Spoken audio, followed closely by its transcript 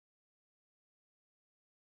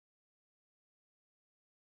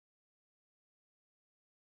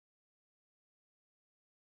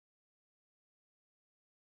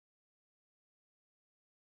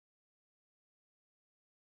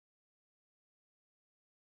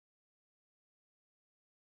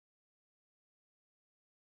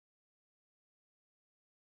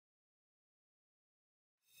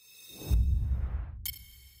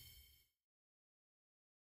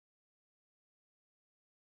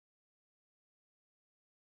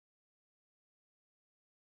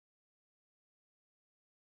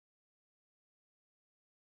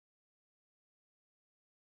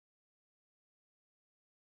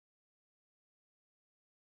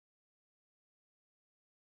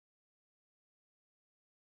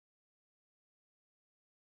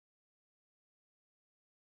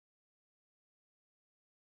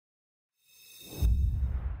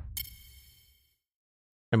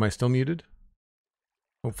Am I still muted?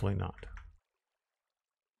 Hopefully not.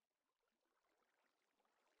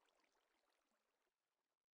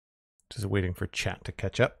 Just waiting for chat to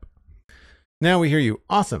catch up. Now we hear you.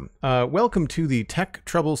 Awesome. Welcome to the Tech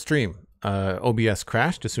Trouble stream. OBS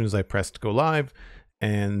crashed as soon as I pressed go live,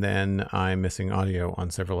 and then I'm missing audio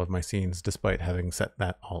on several of my scenes despite having set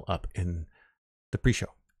that all up in the pre-show.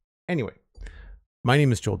 Anyway, my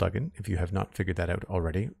name is Joel Duggan, if you have not figured that out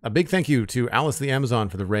already. A big thank you to Alice the Amazon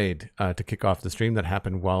for the raid to kick off the stream. That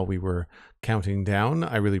happened while we were counting down.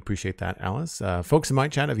 I really appreciate that, Alice. Folks in my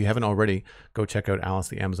chat, if you haven't already, go check out Alice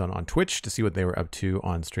the Amazon on Twitch to see what they were up to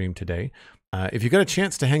on stream today. If you got a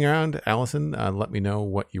chance to hang around, Allison, let me know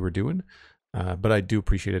what you were doing. But I do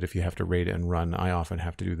appreciate it if you have to raid and run. I often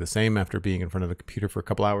have to do the same after being in front of a computer for a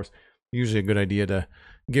couple hours. Usually a good idea to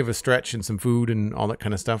give a stretch and some food and all that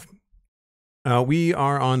kind of stuff. We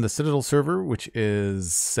are on the Citadel server, which is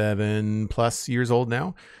 7+ years old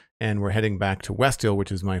now, and we're heading back to Westhill,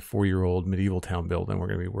 which is my 4-year-old medieval town build, and we're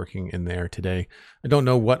going to be working in there today. I don't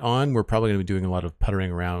know what on. We're probably going to be doing a lot of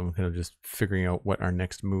puttering around, kind of just figuring out what our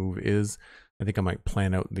next move is. I think I might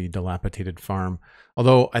plan out the dilapidated farm,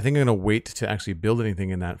 although I think I'm going to wait to actually build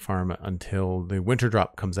anything in that farm until the winter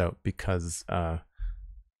drop comes out, because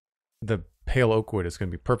the pale oak wood is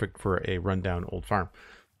going to be perfect for a rundown old farm.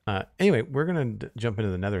 Anyway, we're going to jump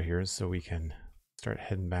into the nether here so we can start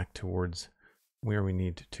heading back towards where we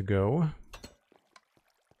need to go.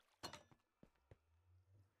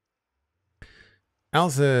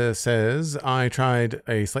 Alsa says, I tried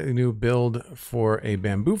a slightly new build for a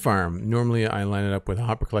bamboo farm. Normally I line it up with a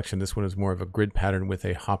hopper collection. This one is more of a grid pattern with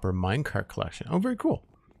a hopper minecart collection. Oh, very cool.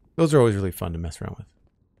 Those are always really fun to mess around with.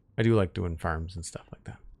 I do like doing farms and stuff like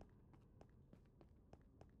that.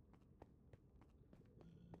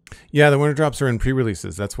 Yeah, the winter drops are in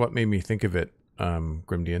pre-releases. That's what made me think of it,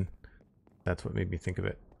 Grimdian. That's what made me think of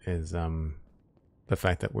it, is the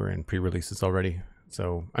fact that we're in pre-releases already.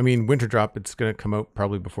 So, I mean, winter drop, it's going to come out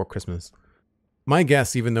probably before Christmas. My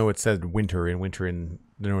guess, even though it said winter in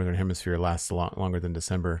the Northern Hemisphere lasts a lot longer than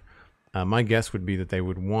December, my guess would be that they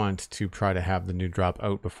would want to try to have the new drop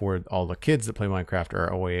out before all the kids that play Minecraft are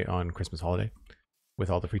away on Christmas holiday with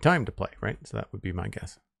all the free time to play, right? So that would be my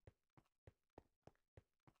guess.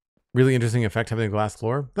 Really interesting effect having a glass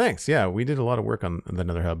floor. Thanks. Yeah, we did a lot of work on the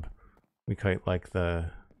Nether Hub. We quite like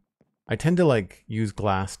the... I tend to like use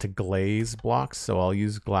glass to glaze blocks, so I'll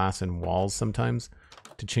use glass in walls sometimes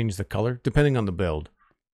to change the color, depending on the build.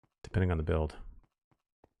 Depending on the build.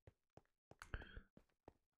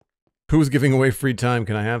 Who's giving away free time?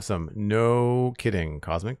 Can I have some? No kidding,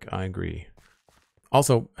 Cosmic. I agree.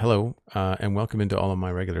 Also, hello, and welcome into all of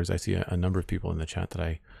my regulars. I see a number of people in the chat that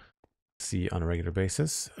I see on a regular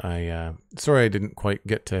basis. Sorry I didn't quite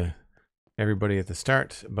get to everybody at the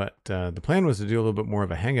start, but the plan was to do a little bit more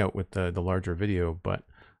of a hangout with the larger video, but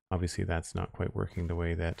obviously that's not quite working the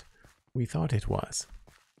way that we thought it was.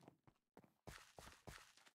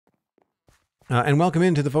 And welcome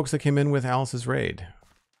in to the folks that came in with Alice's raid.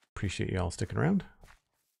 Appreciate you all sticking around.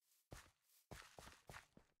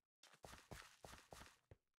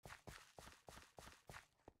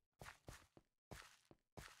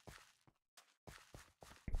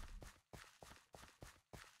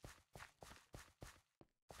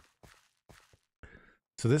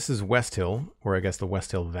 So this is Westhill, or I guess the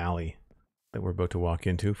Westhill Valley that we're about to walk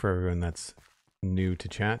into for everyone that's new to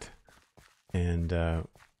chat. And I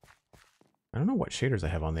don't know what shaders I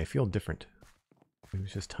have on. They feel different. Maybe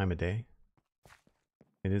it's just time of day.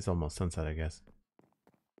 It is almost sunset, I guess.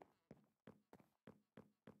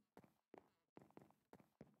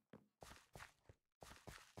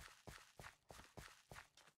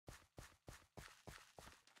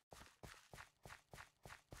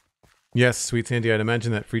 Yes, SweetSandi, I'd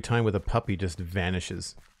imagine that free time with a puppy just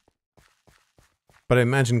vanishes. But I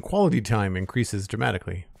imagine quality time increases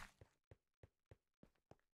dramatically.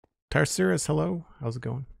 Tarsiris, hello. How's it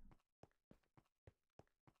going?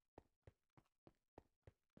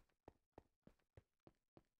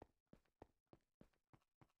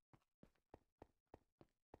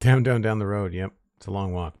 Down the road. Yep. It's a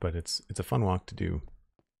long walk, but it's a fun walk to do.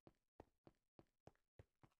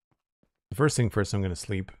 The first thing first, I'm going to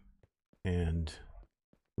sleep and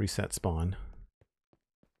reset spawn.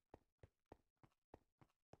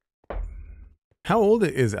 How old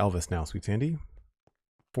is Elvis now, SweetSandi?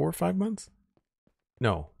 4 or 5 months?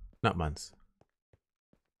 No, not months.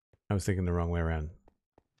 I was thinking the wrong way around.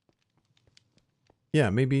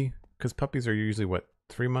 Yeah, maybe, because puppies are usually, what,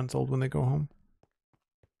 3 months old when they go home?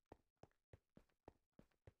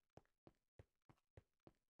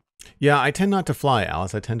 Yeah, I tend not to fly,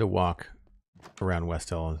 Alice. I tend to walk around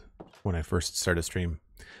Westhill when I first start a stream.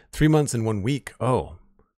 3 months and 1 week. Oh.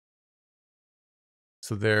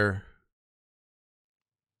 So they're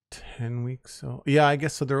 10 weeks. So yeah, I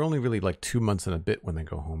guess so. They're only really like 2 months and a bit when they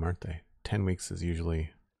go home, aren't they? 10 weeks is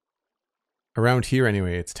usually around here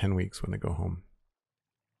anyway. It's 10 weeks when they go home.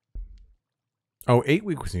 Oh, 8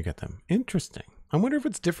 weeks when you get them. Interesting. I wonder if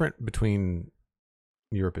it's different between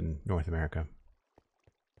Europe and North America.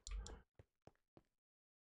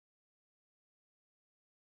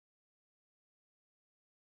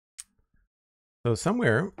 So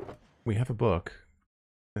somewhere we have a book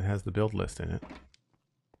that has the build list in it.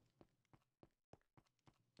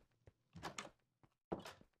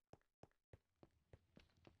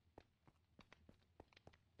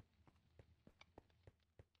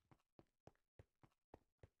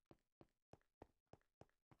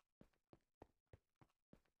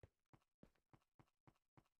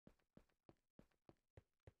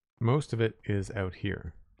 Most of it is out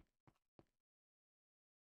here.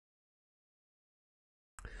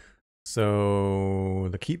 So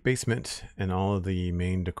the keep basement and all of the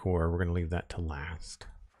main decor, we're going to leave that to last.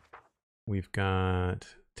 We've got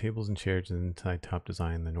tables and chairs inside top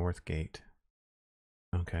design, the north gate.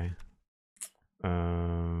 Okay.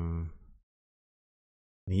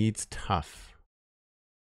 Needs tough.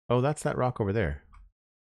 Oh, that's that rock over there.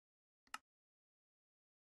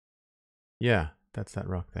 Yeah, that's that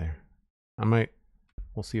rock there.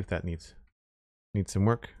 We'll see if that needs some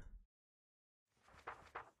work.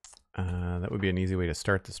 That would be an easy way to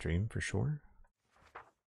start the stream for sure.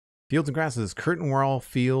 Fields and grasses, curtain wall,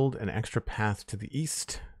 field, an extra path to the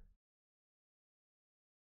east.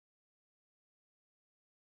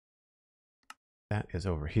 That is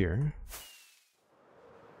over here.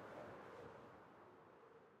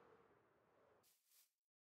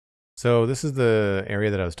 So this is the area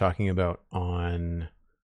that I was talking about on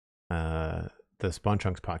the Spawn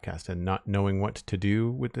Chunks podcast and not knowing what to do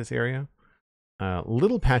with this area.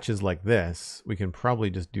 Little patches like this, we can probably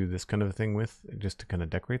just do this kind of a thing with, just to kind of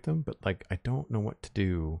decorate them. But like, I don't know what to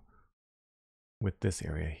do with this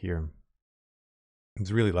area here. It's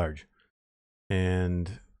really large.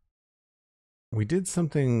 And we did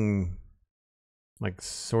something like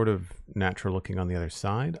sort of natural looking on the other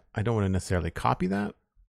side. I don't want to necessarily copy that.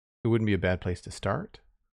 It wouldn't be a bad place to start.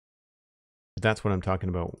 But that's what I'm talking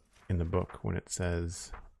about in the book when it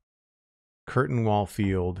says curtain wall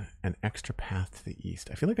field, an extra path to the east.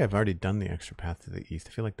 I feel like I've already done the extra path to the east.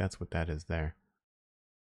 I feel like that's what that is there.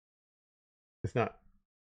 It's not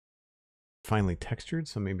finely textured,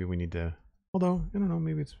 so maybe we need to, although, I don't know,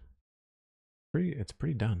 maybe it's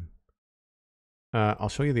pretty done. I'll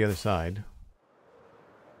show you the other side.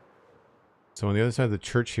 So on the other side of the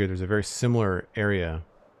church here, there's a very similar area.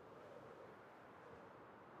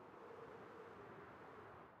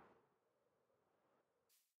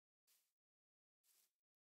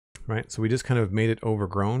 Right, so we just kind of made it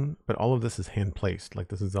overgrown, but all of this is hand placed. Like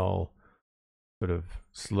this is all sort of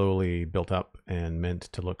slowly built up and meant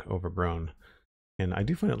to look overgrown. And I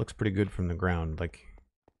do find it looks pretty good from the ground. Like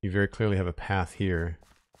you very clearly have a path here,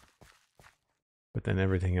 but then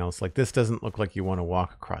everything else, like this doesn't look like you want to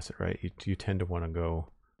walk across it, right? You tend to want to go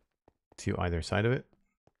to either side of it.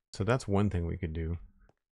 So that's one thing we could do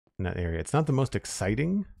in that area. It's not the most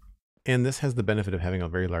exciting, and this has the benefit of having a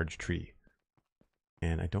very large tree.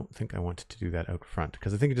 And I don't think I want to do that out front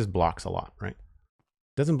because I think it just blocks a lot, right?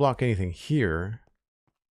 It doesn't block anything here.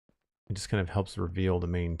 It just kind of helps reveal the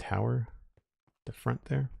main tower, the front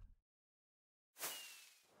there.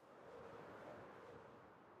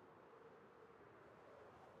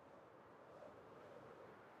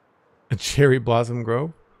 A cherry blossom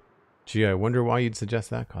grove? Gee, I wonder why you'd suggest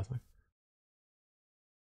that, Cosmic.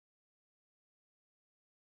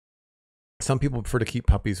 Some people prefer to keep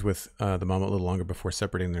puppies with the mom a little longer before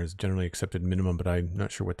separating. There's generally accepted minimum, but I'm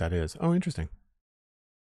not sure what that is. Oh, interesting.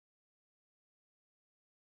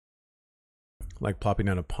 Like plopping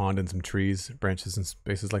down a pond and some trees, branches and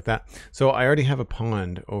spaces like that. So I already have a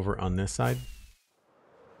pond over on this side.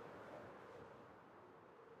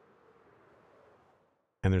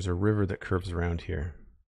 And there's a river that curves around here.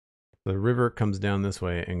 The river comes down this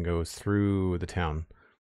way and goes through the town.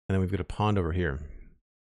 And then we've got a pond over here.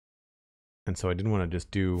 And so I didn't want to just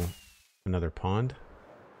do another pond.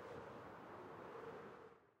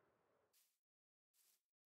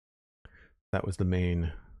 That was the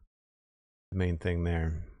main thing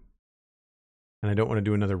there. And I don't want to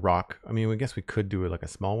do another rock. I mean, I guess we could do it like a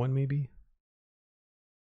small one maybe.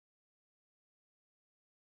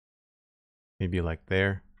 Maybe like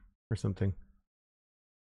there or something.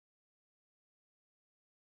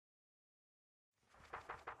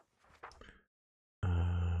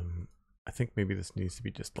 I think maybe this needs to be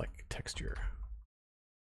just like texture.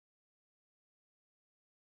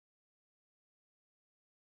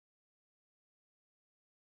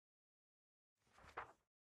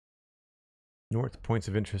 North points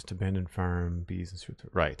of interest, abandoned farm, bees and fruits.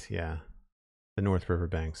 Right, yeah. The North River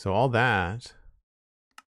Bank. So all that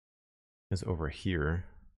is over here.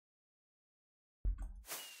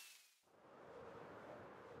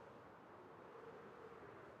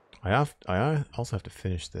 I also have to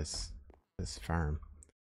finish this farm.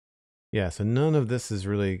 Yeah, so none of this has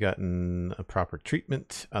really gotten a proper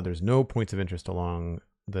treatment. There's no points of interest along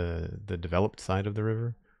the developed side of the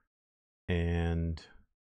river. And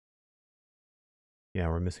yeah,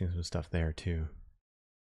 we're missing some stuff there too.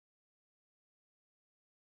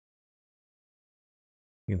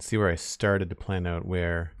 You can see where I started to plan out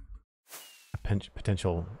where a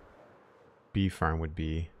potential bee farm would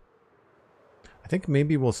be. I think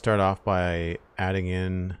maybe we'll start off by adding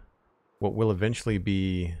in what will eventually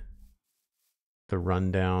be the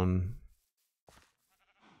rundown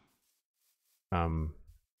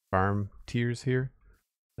farm tiers here.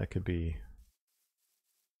 That could be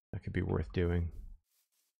worth doing.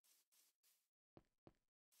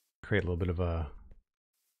 Create a little bit of a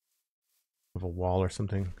wall or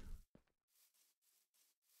something.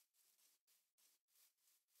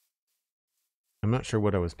 I'm not sure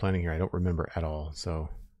what I was planning here. I don't remember at all, so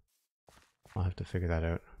I'll have to figure that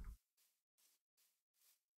out.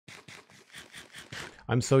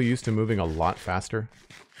 I'm so used to moving a lot faster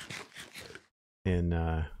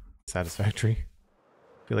in Satisfactory.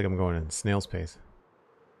 I feel like I'm going in snail's pace.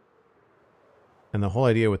 And the whole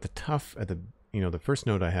idea with the tough at the, you know, the first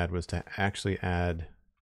note I had was to actually add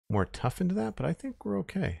more tough into that, but I think we're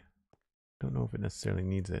okay. Don't know if it necessarily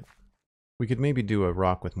needs it. We could maybe do a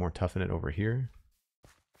rock with more tough in it over here.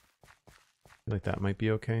 I feel like that might be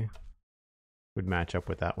okay. Would match up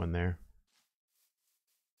with that one there.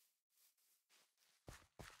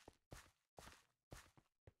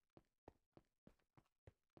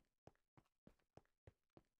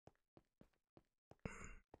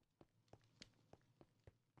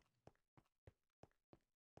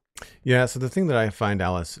 Yeah, so the thing that I find,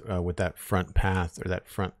 Alice, with that front path or that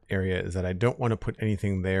front area is that I don't want to put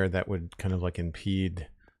anything there that would kind of like impede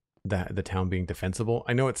that the town being defensible.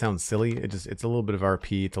 I know it sounds silly. It's a little bit of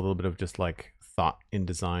RP. It's a little bit of just like thought in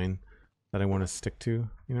design that I want to stick to,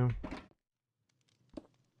 you know.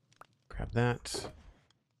 Grab that.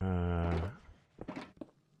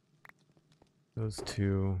 Those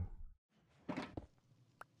two.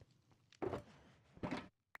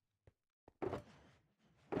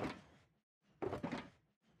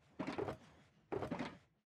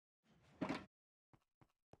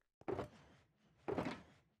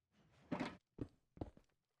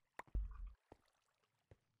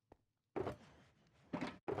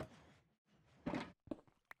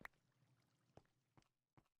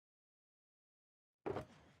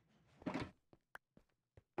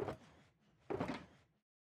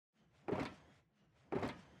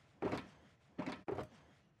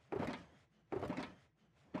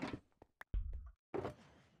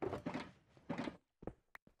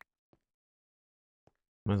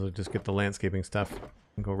 Might as well just get the landscaping stuff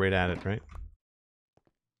and go right at it, right?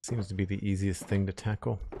 Seems to be the easiest thing to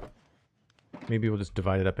tackle. Maybe we'll just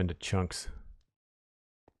divide it up into chunks.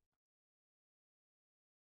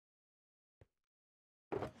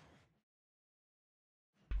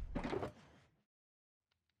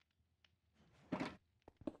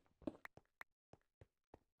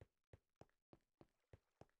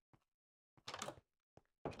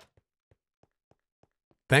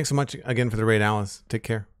 Thanks so much again for the raid, Alice. Take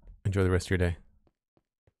care. Enjoy the rest of your day.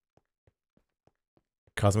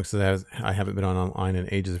 Cosmic says, I haven't been online in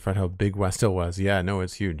ages. I forgot how big Westhill was. Yeah, no,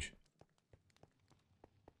 it's huge.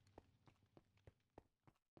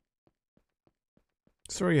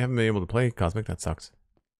 Sorry you haven't been able to play, Cosmic. That sucks.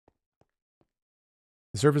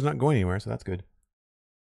 The server's not going anywhere, so that's good.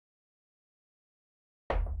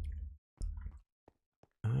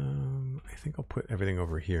 I think I'll put everything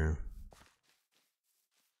over here.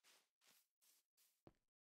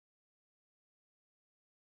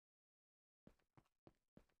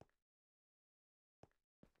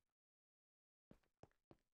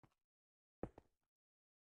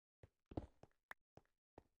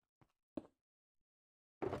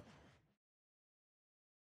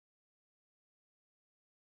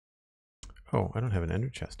 Oh, I don't have an ender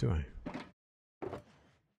chest, do I?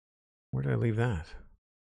 Where did I leave that?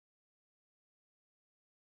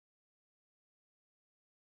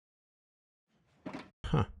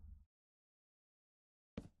 Huh.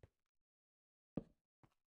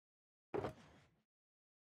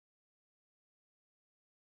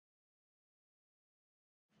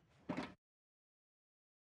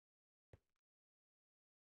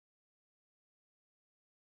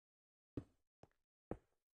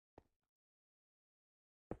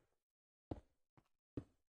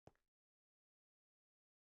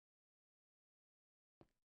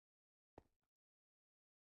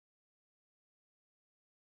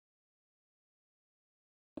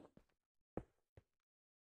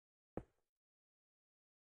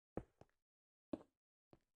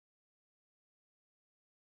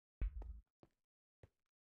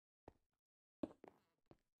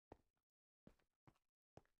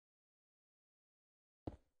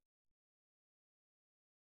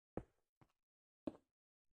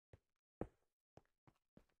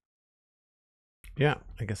 Yeah,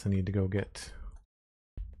 I guess I need to go get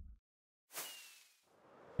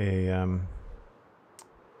a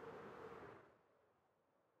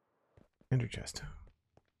ender chest.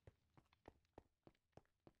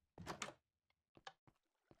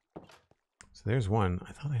 So there's one.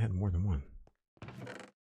 I thought I had more than one.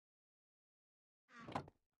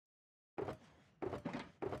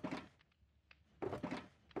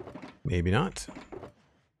 Maybe not.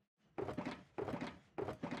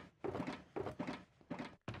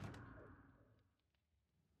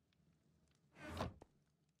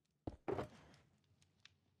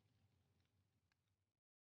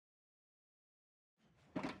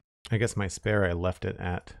 I guess my spare, I left it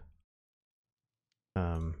at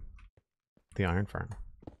the iron farm.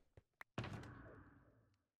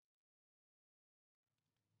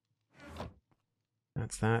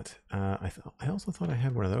 That's that. I also thought I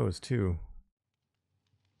had one of those too.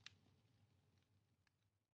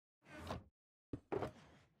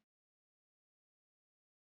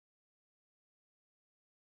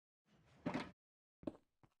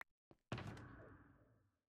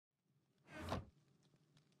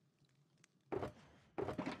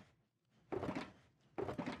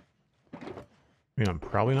 I mean, I'm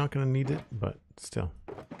probably not going to need it, but still.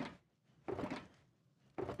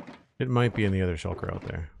 It might be in the other shulker out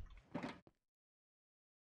there.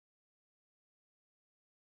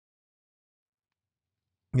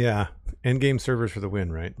 Yeah, endgame servers for the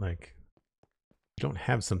win, right? Like, you don't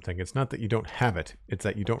have something. It's not that you don't have it. It's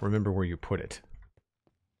that you don't remember where you put it.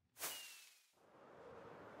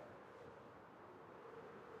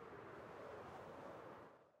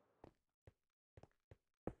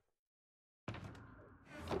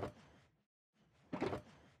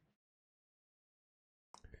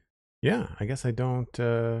 Yeah, I guess I don't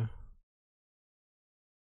have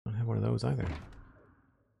one of those either.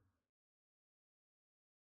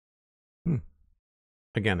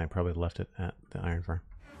 Again, I probably left it at the iron farm.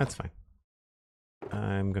 That's fine.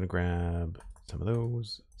 I'm going to grab some of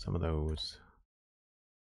those, some of those.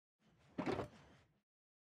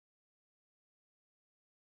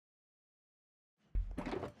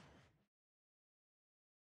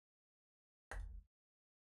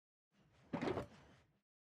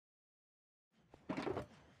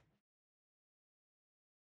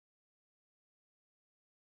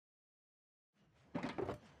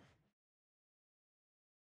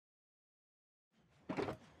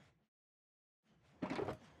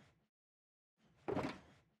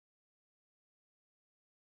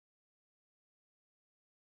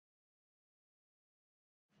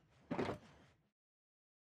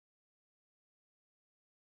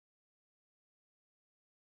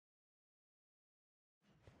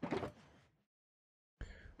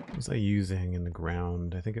 What was I using in the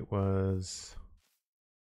ground? I think it was,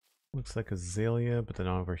 looks like azalea, but then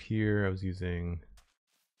over here I was using,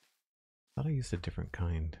 I thought I used a different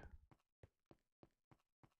kind.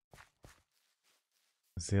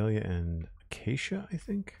 Azalea and acacia, I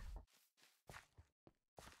think.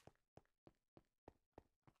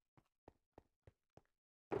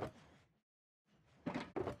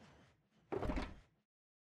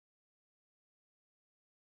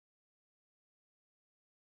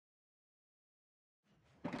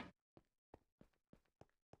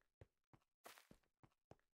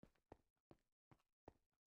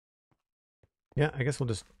 Yeah, I guess we'll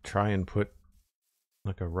just try and put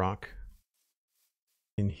like a rock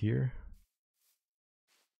in here.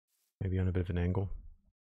 Maybe on a bit of an angle.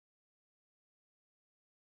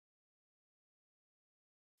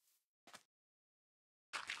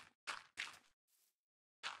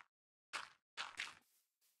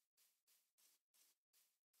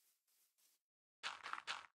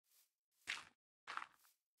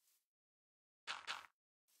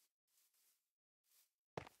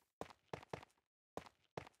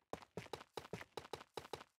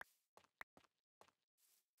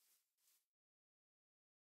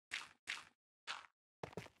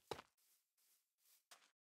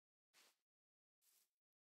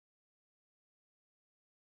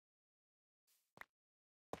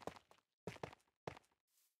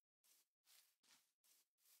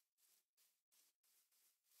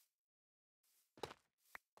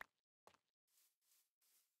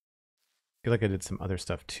 I feel like I did some other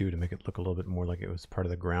stuff too to make it look a little bit more like it was part of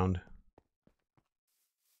the ground.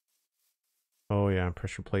 Oh yeah,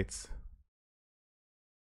 pressure plates.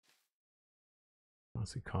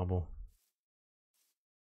 Mossy cobble.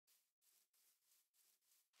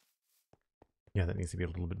 Yeah, that needs to be a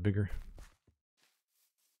little bit bigger.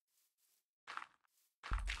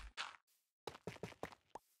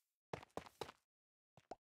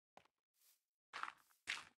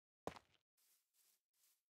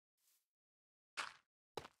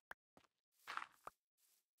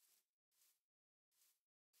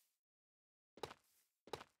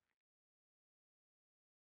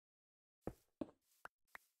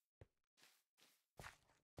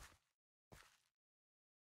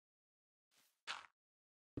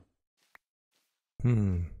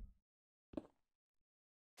 Hmm.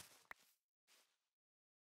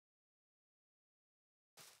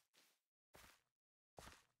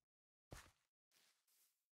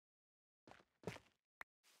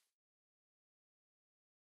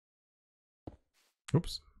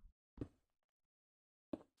 Oops.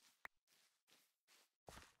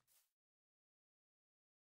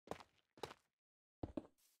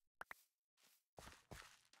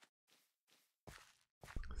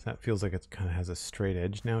 That feels like it kind of has a straight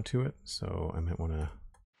edge now to it, so I might want to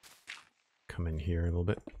come in here a little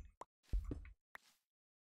bit.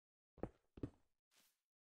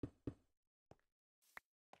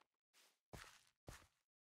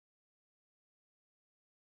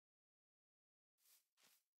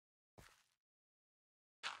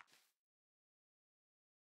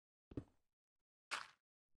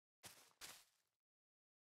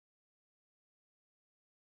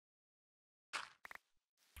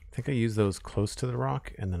 I think I use those close to the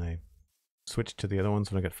rock, and then I switch to the other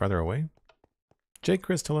ones when I get farther away. Jake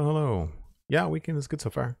Chris, hello, hello. Yeah, weekend is good so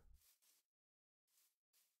far.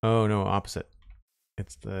 Oh no, opposite.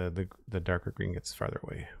 It's the darker green gets farther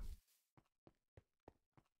away.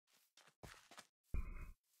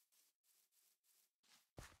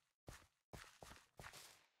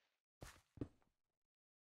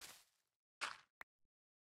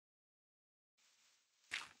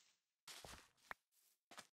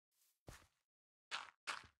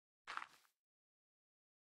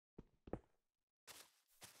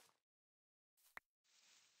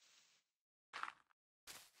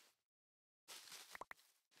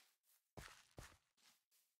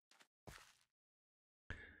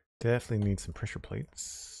 Definitely need some pressure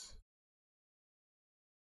plates.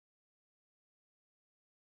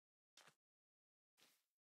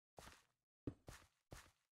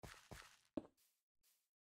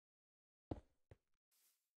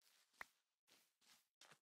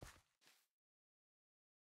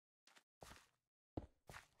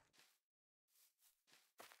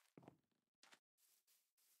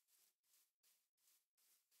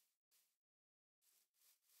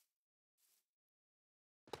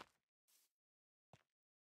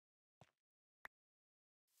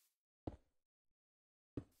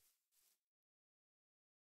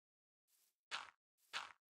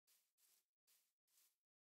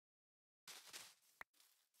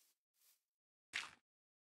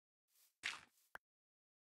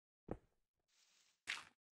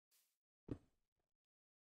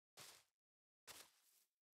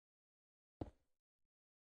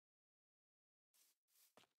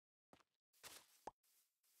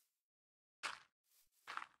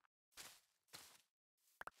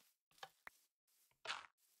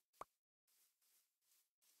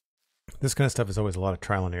 This kind of stuff is always a lot of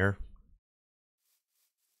trial and error.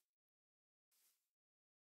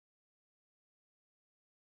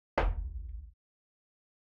 I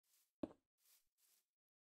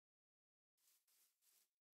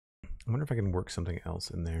wonder if I can work something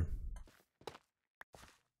else in there.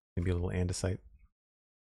 Maybe a little andesite.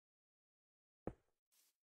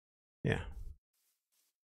 Yeah.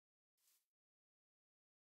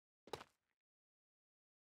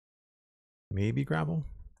 Maybe gravel.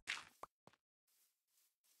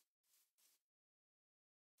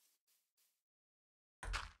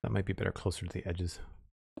 That might be better closer to the edges.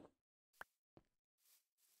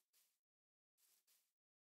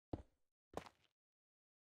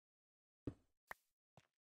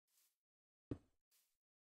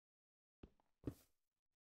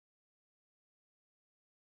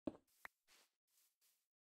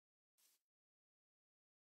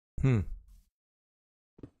 Hmm.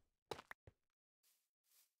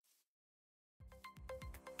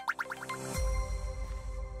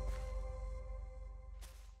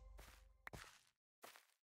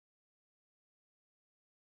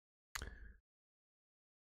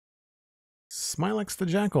 Smilex the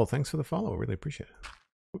Jackal, thanks for the follow. Really appreciate it.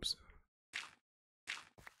 Oops.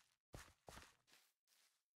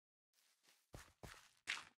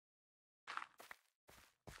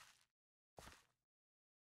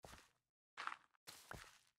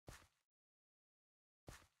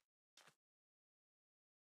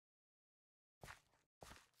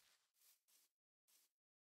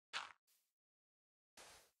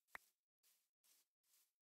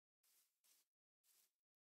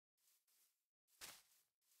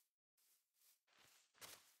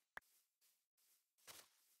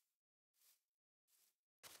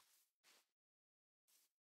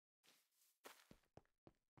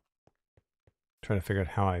 Trying to figure out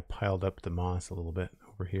how I piled up the moss a little bit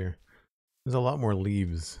over here. There's a lot more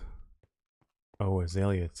leaves. Oh,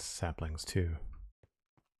 azalea saplings too.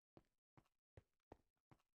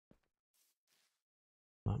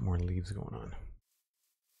 A lot more leaves going on.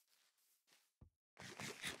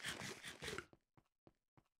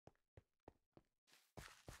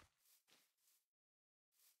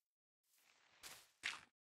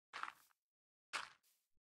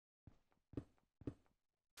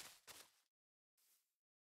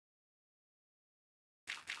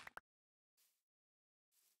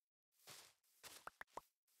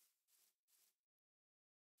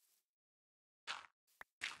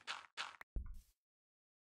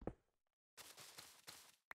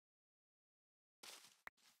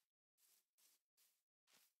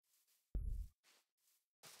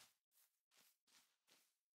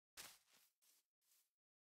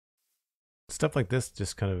 Stuff like this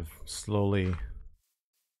just kind of slowly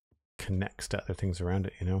connects to other things around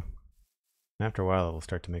it, you know? And after a while, it will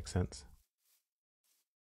start to make sense.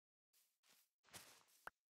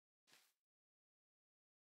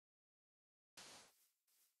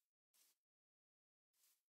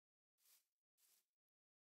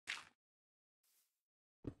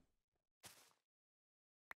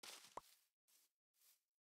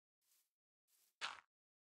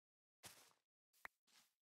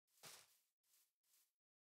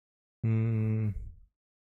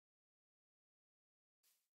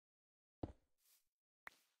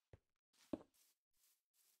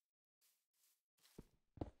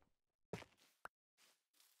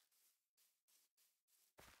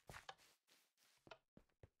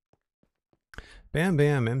 Bam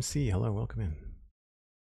Bam MC, hello, welcome in.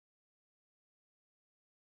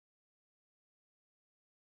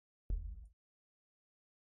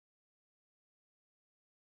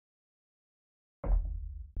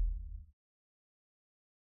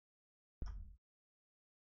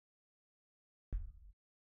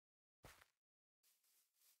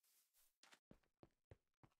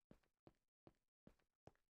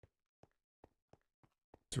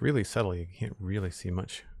 It's really subtle, you can't really see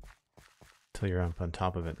much until you're up on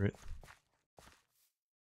top of it, right?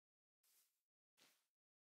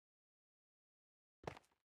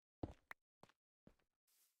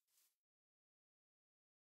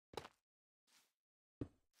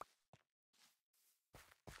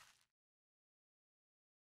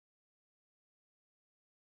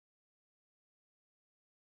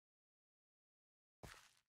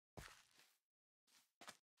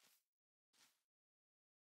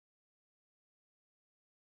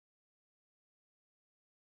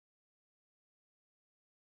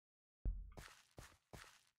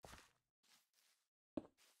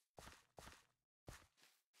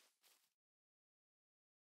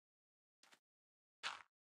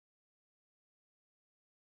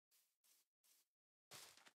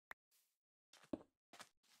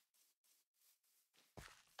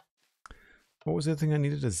 What was the other thing I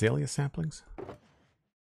needed? Azalea saplings?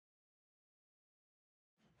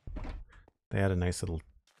 They add a nice little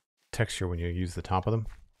texture when you use the top of them.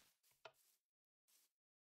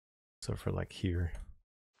 So for like here.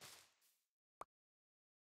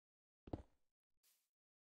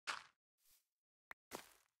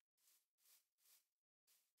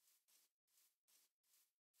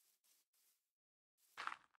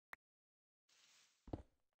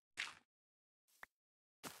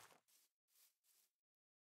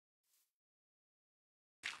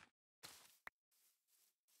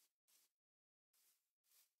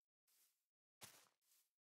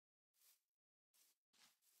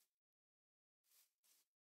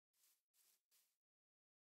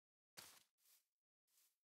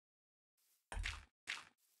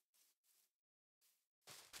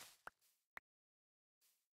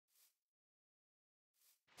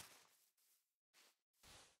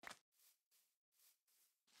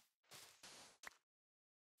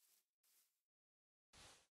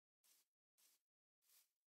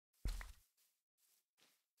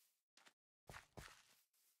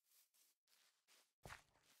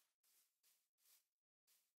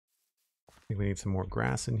 I think we need some more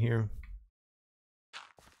grass in here.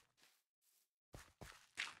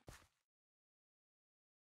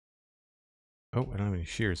 Oh, I don't have any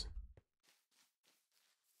shears.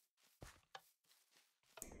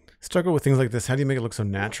 Struggle with things like this. How do you make it look so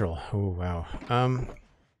natural? Oh, wow.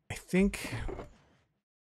 I think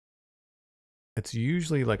it's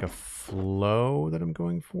usually like a flow that I'm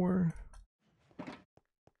going for.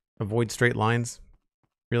 Avoid straight lines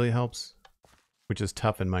really helps, which is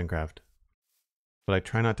tough in Minecraft. But I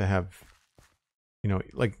try not to have, you know,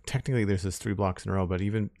 like technically there's this 3 blocks in a row, but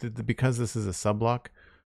even because this is a sub block,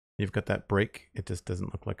 you've got that break. It just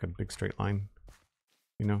doesn't look like a big straight line,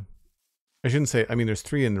 you know? I shouldn't say, I mean, there's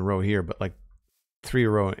 3 in a row here, but like 3 a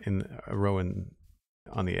row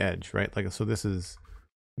on the edge, right? Like, so this is,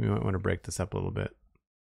 we might want to break this up a little bit.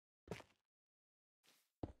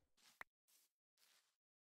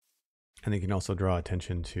 And they can also draw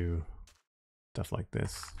attention to stuff like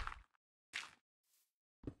this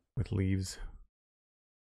with leaves.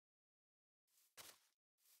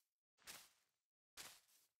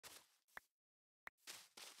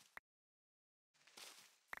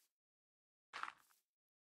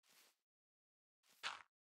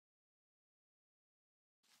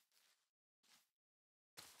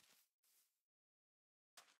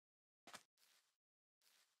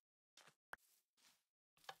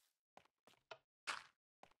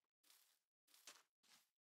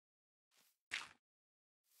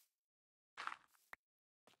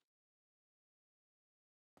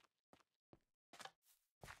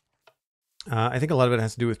 I think a lot of it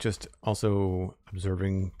has to do with just also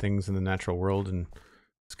observing things in the natural world, and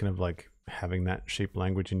it's kind of like having that shape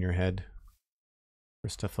language in your head for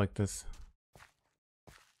stuff like this.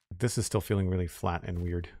 This is still feeling really flat and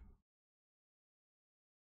weird.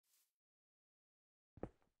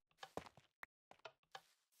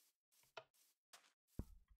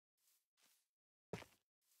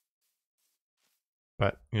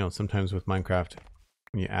 But, you know, sometimes with Minecraft,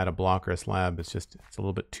 when you add a block or a slab, it's a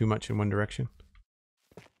little bit too much in one direction.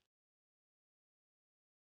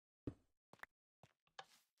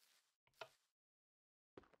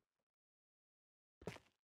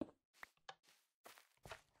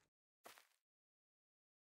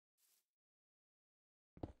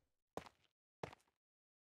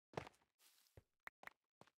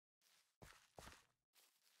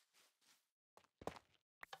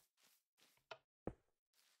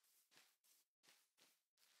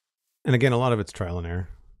 And again, a lot of it's trial and error.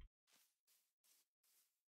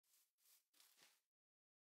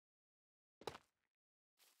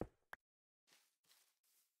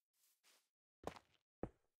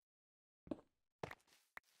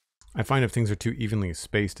 I find if things are too evenly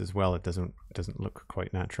spaced as well, it doesn't look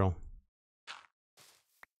quite natural.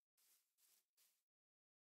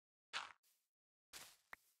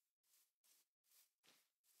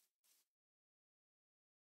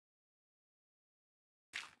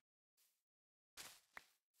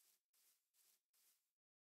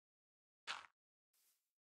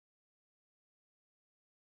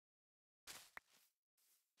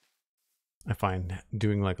 I find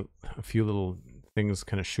doing like a few little things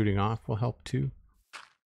kind of shooting off will help too.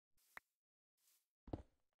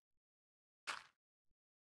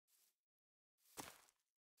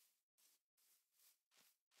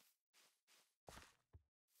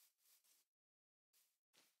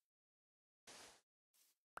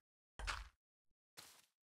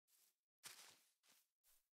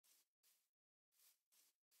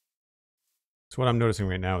 So what I'm noticing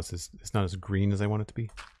right now is it's not as green as I want it to be.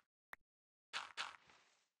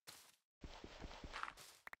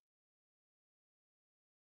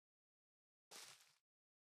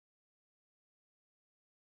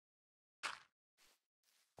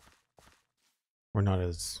 Or not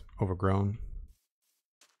as overgrown.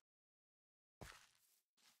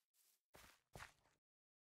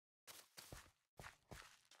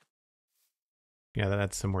 Yeah, that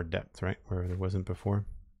adds some more depth, right? Where there wasn't before.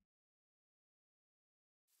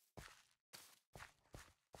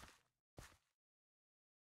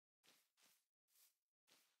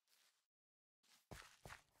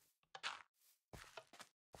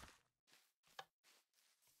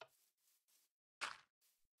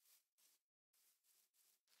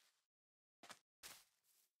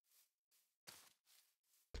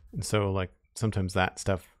 And so like sometimes that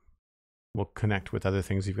stuff will connect with other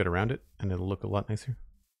things you've got around it and it'll look a lot nicer.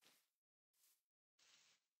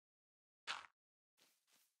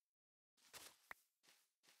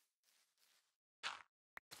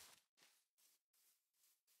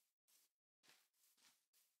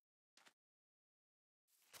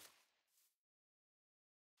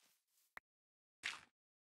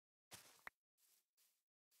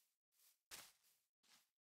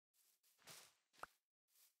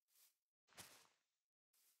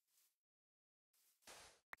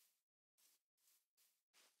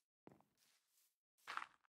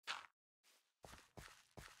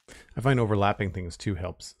 I find overlapping things too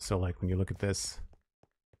helps. So like when you look at this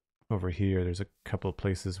over here, there's a couple of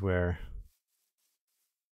places where,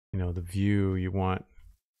 you know, the view, you want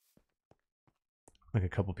like a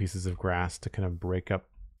couple pieces of grass to kind of break up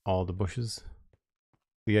all the bushes.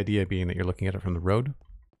 The idea being that you're looking at it from the road.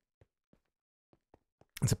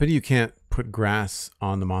 It's a pity you can't put grass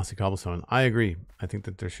on the mossy cobblestone. I agree. I think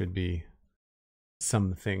that there should be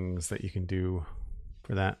some things that you can do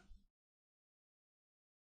for that.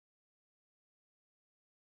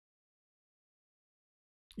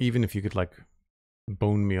 Even if you could like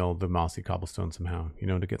bone meal the mossy cobblestone somehow, you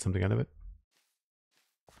know, to get something out of it.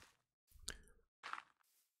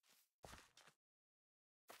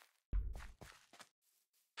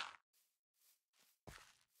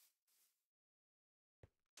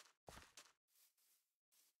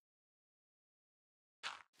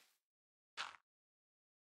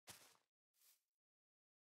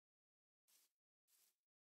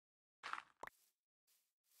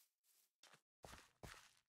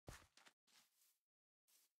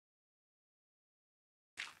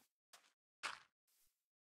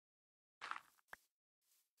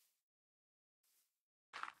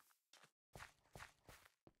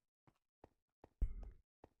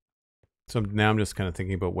 So now I'm just kind of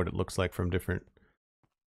thinking about what it looks like from different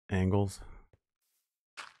angles.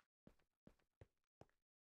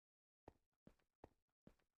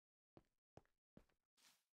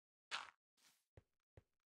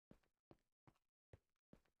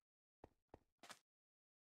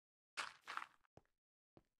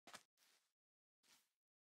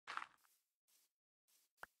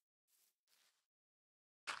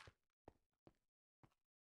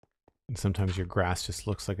 And sometimes your grass just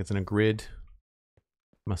looks like it's in a grid.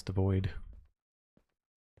 Must avoid.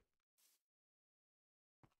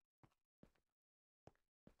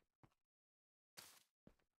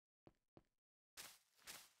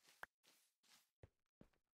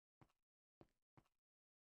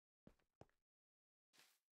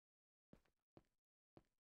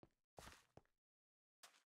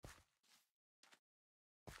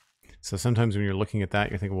 So sometimes when you're looking at that,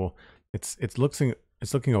 you're thinking, well, it's looking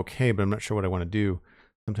okay, but I'm not sure what I want to do.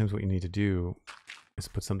 Sometimes what you need to do is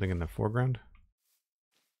put something in the foreground.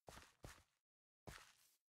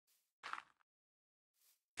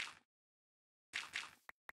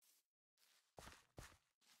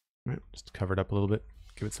 Right, just cover it up a little bit,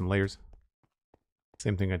 give it some layers.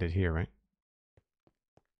 Same thing I did here, right?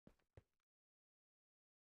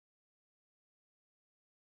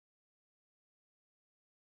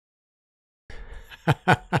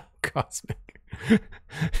 Cosmic.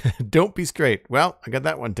 Don't be straight. Well, I got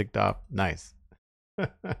that one ticked off. Nice.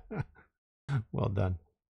 Well done.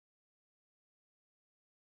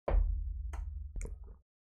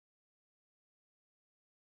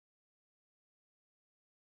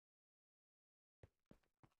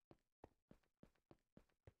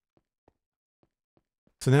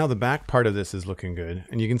 So now the back part of this is looking good.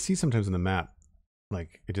 And you can see sometimes in the map,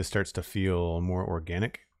 like it just starts to feel more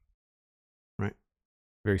organic, right?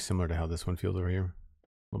 Very similar to how this one feels over here.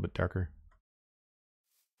 A little bit darker.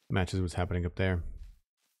 Matches what's happening up there.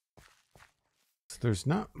 So there's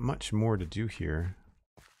not much more to do here.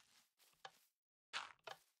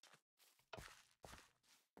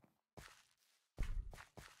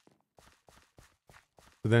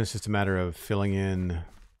 So then it's just a matter of filling in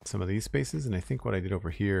some of these spaces. And I think what I did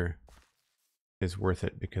over here is worth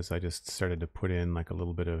it because I just started to put in like a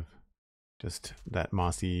little bit of just that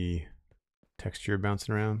mossy texture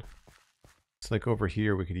bouncing around. It's like over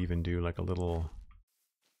here we could even do like a little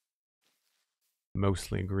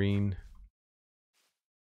mostly green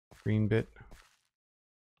bit.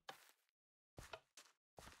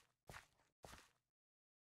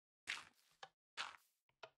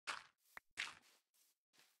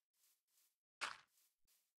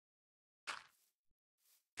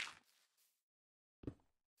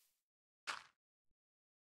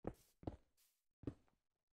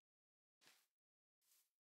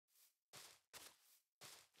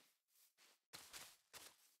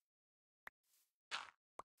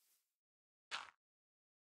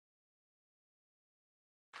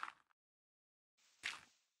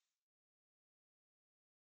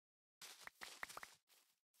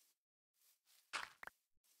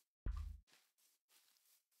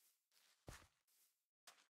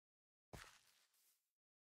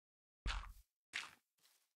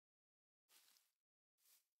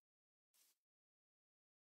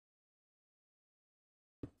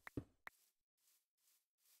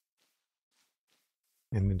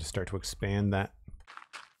 And then just start to expand that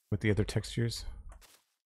with the other textures.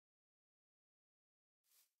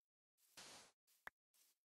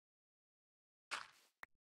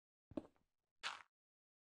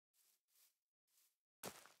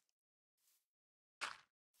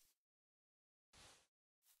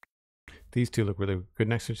 These two look really good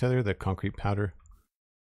next to each other, the concrete powder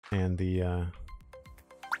and the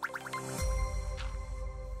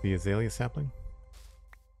azalea sapling.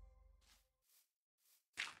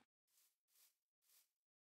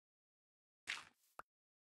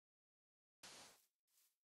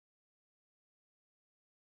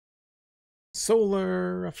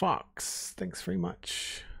 Solar Fox, thanks very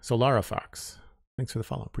much. Solara Fox, thanks for the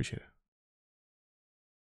follow, appreciate it.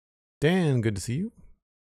 Dan, good to see you.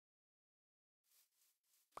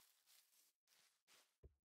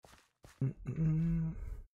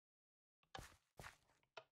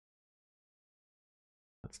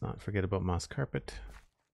 Let's not forget about moss carpet.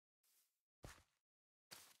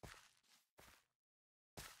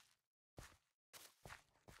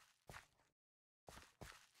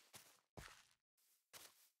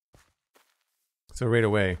 So right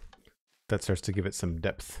away, that starts to give it some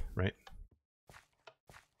depth, right?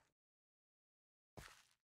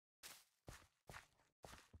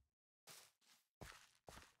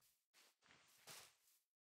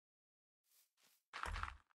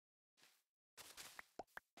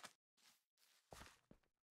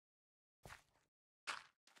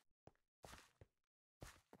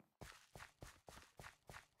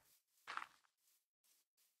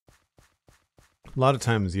 A lot of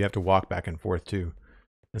times you have to walk back and forth too.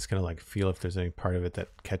 Just kind of like feel if there's any part of it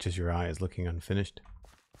that catches your eye as looking unfinished.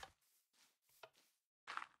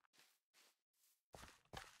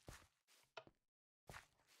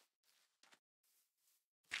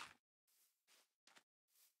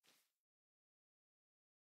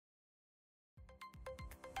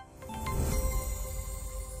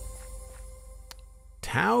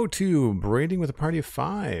 TowTube, raiding with a party of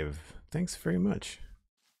 5. Thanks very much.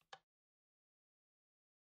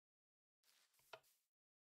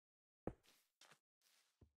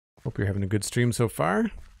 Hope you're having a good stream so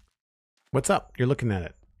far. What's up? You're looking at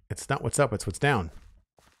it. It's not what's up, it's what's down.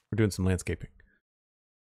 We're doing some landscaping.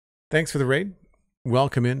 Thanks for the raid.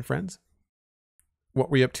 Welcome in, friends.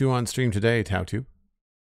 What were you up to on stream today, TowTube?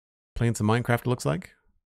 Playing some Minecraft, it looks like.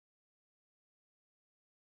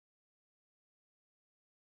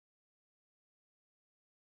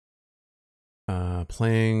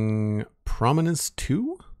 Playing Prominence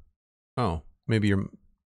 2? Oh, maybe you're...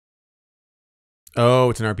 Oh,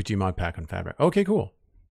 it's an RPG mod pack on Fabric. Okay, cool.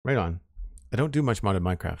 Right on. I don't do much modded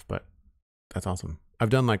Minecraft, but that's awesome. I've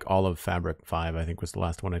done like all of Fabric 5, I think was the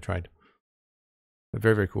last one I tried. But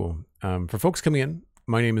very, very cool. For folks coming in,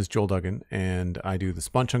 my name is Joel Duggan, and I do the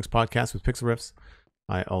Spawn Chunks podcast with Pixel Riffs.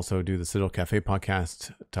 I also do the Citadel Cafe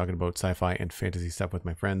podcast, talking about sci-fi and fantasy stuff with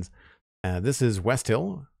my friends. This is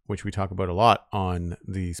Westhill, which we talk about a lot on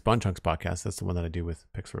the Spawn Chunks podcast. That's the one that I do with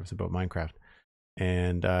Pixel Riffs about Minecraft.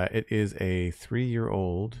 And it is a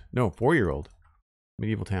 4-year-old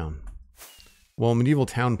medieval town. Well, medieval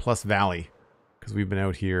town plus valley, because we've been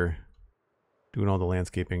out here doing all the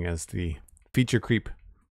landscaping as the feature creep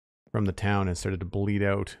from the town has started to bleed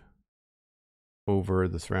out over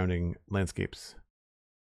the surrounding landscapes.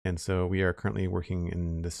 And so we are currently working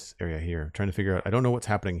in this area here, trying to figure out, I don't know what's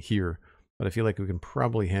happening here, but I feel like we can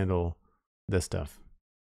probably handle this stuff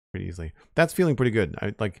pretty easily. That's feeling pretty good.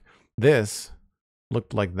 Like this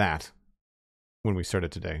looked like that when we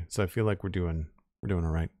started today. So I feel like we're doing all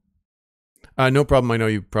right. No problem. I know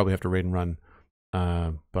you probably have to raid and run.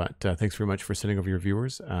 But thanks very much for sending over your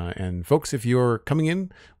viewers. And folks, if you're coming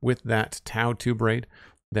in with that TowTube raid,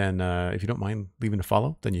 then if you don't mind leaving a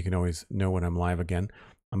follow, then you can always know when I'm live again.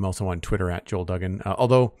 I'm also on Twitter at Joel Duggan,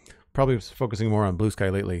 although probably focusing more on Blue Sky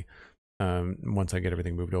lately once I get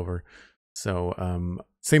everything moved over. So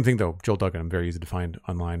same thing though, Joel Duggan. I'm very easy to find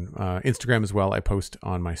online. Instagram as well. I post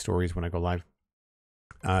on my stories when I go live.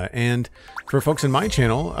 And for folks in my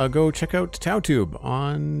channel, go check out TowTube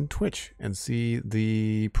on Twitch and see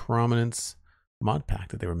the Prominence mod pack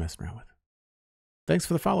that they were messing around with. Thanks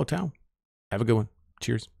for the follow, Tow. Have a good one.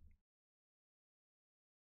 Cheers.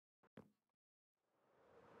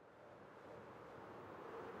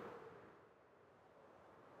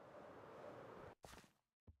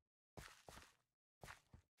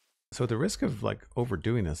 So at the risk of like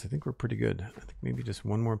overdoing this, I think we're pretty good. I think maybe just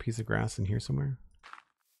one more piece of grass in here somewhere.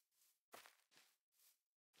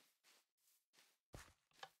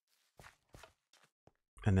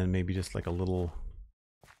 And then maybe just like a little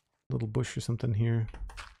bush or something here.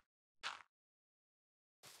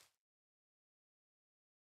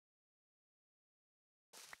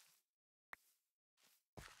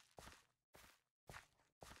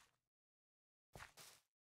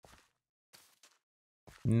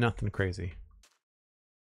 Nothing crazy.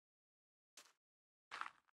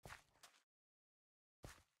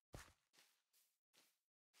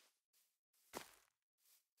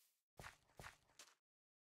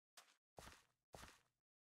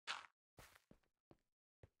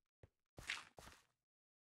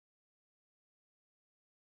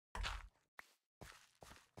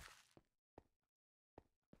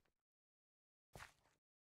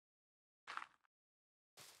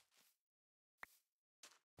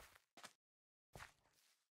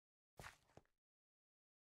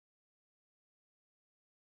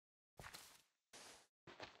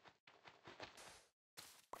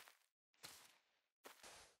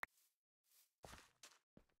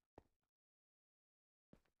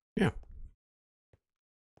 Yeah.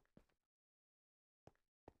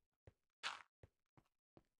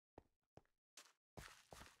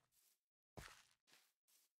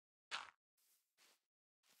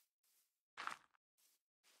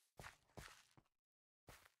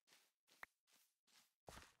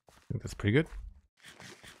 I think that's pretty good.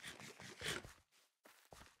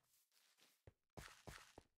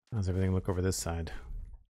 How's everything look over this side?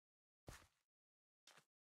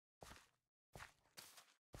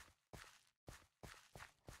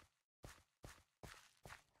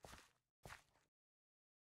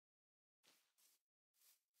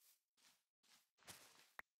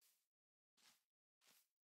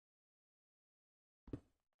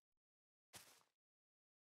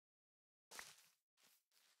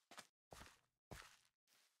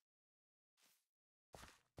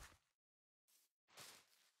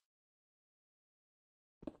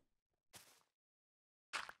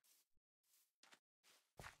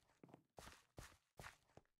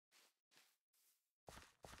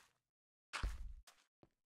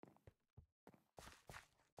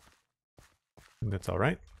 That's all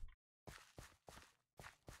right.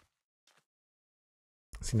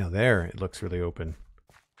 See, now there, it looks really open.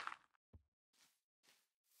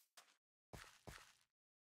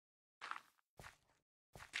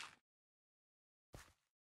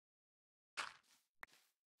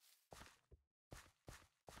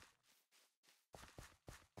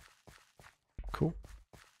 Cool.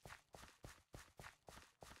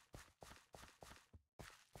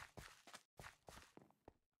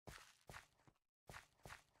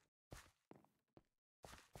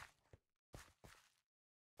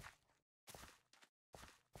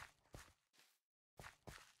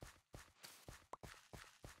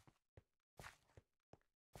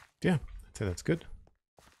 Yeah, I'd say that's good.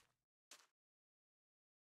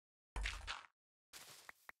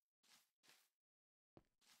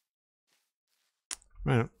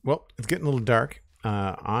 Right. Well, it's getting a little dark.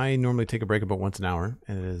 I normally take a break about once an hour,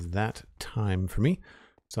 and it is that time for me.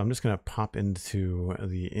 So I'm just going to pop into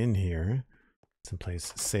the inn here,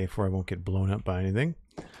 someplace safe where I won't get blown up by anything.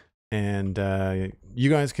 And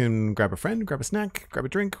you guys can grab a friend, grab a snack, grab a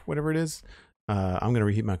drink, whatever it is. I'm going to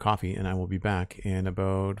reheat my coffee, and I will be back in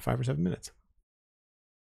about 5 or 7 minutes.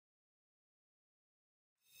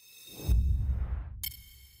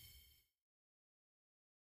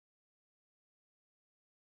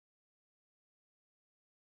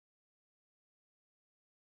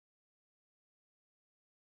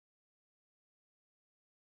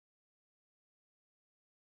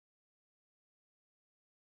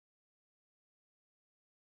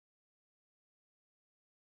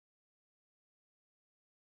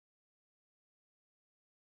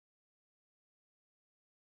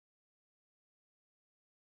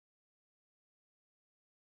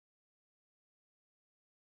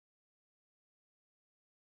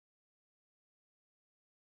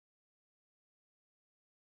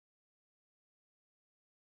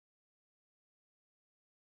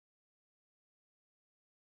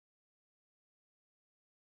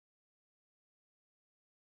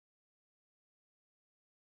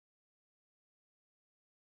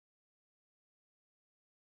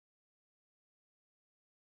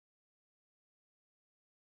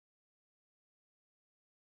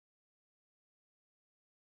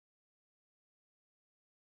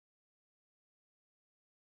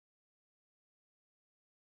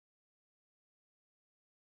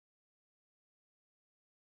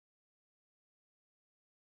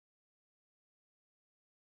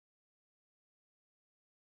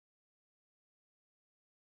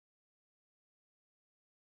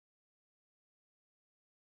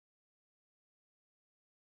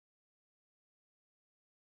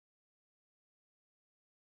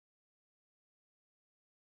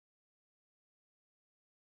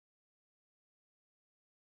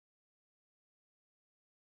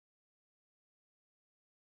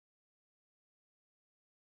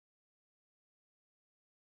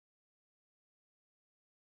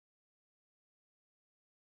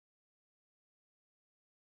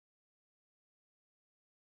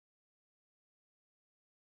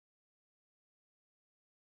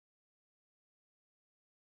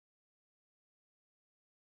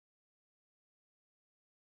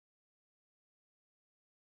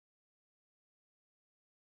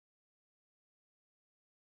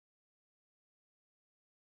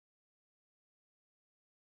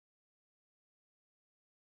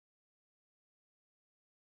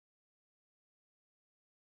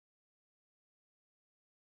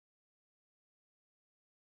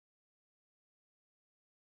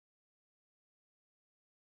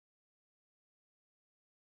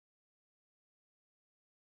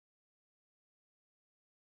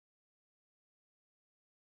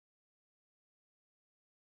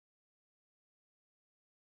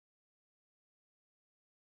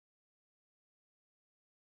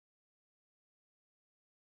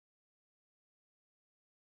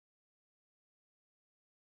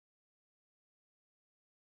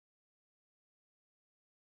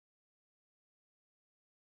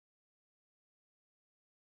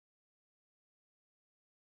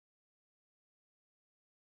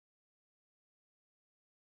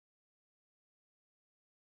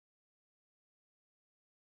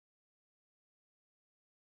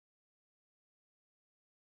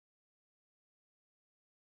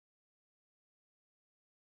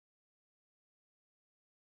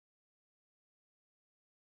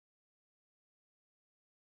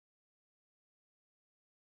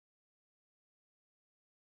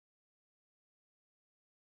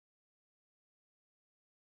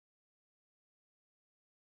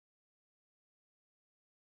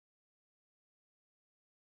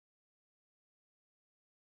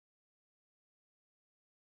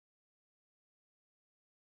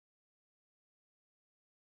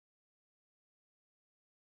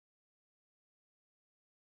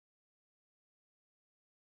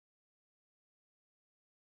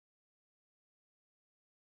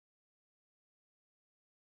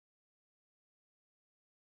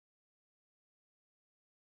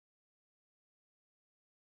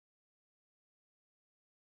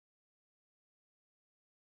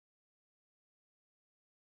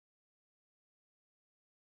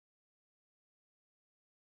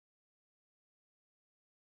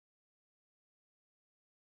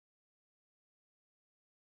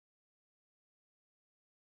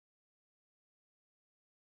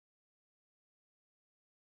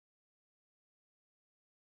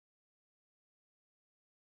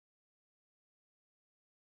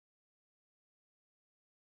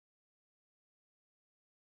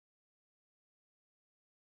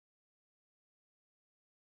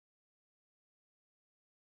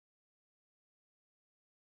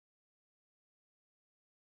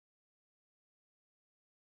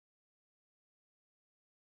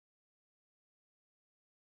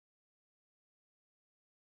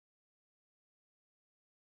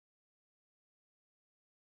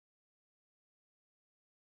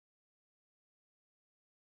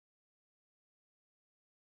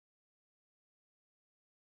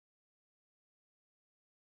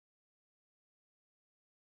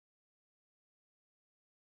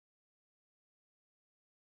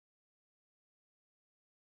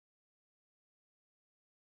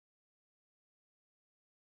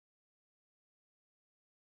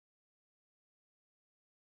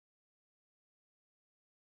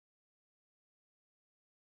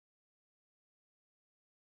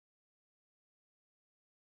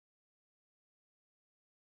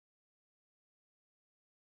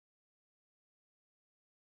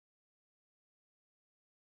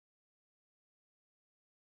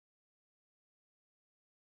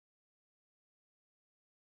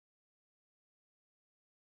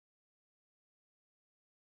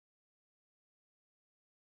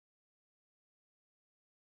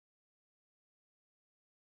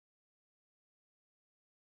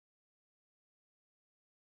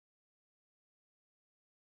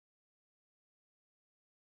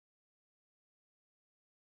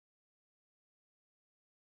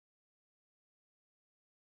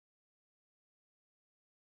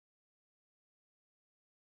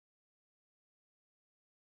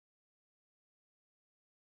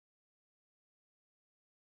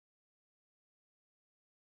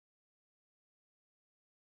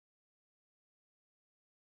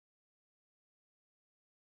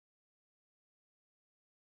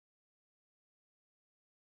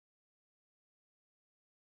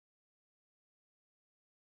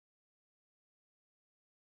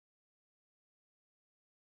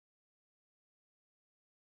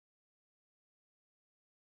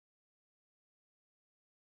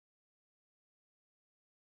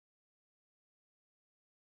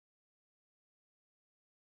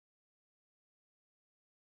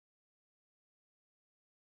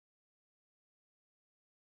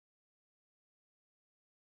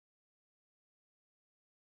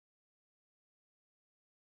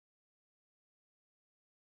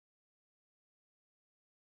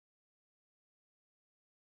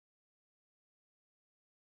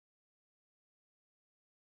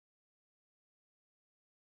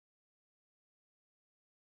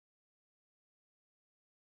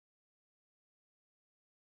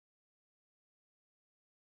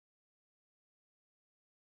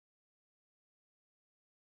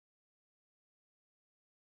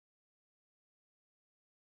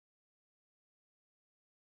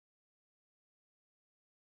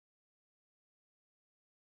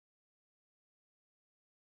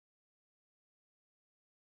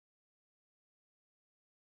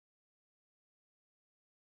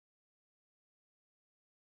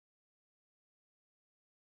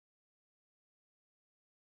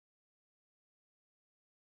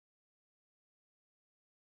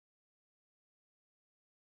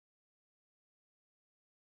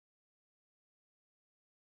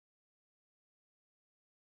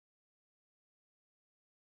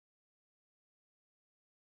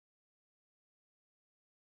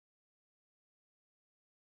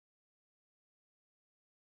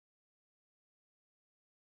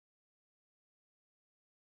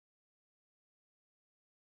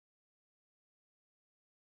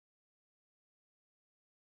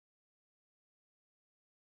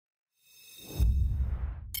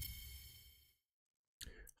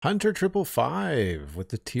 Hunter555 with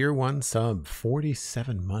the tier 1 sub,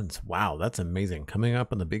 47 months. Wow, that's amazing. Coming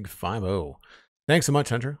up on the big 5-0. Thanks so much,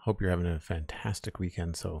 Hunter. Hope you're having a fantastic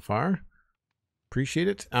weekend so far. Appreciate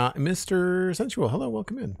it. Mr. Sensual, hello,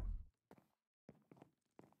 welcome in.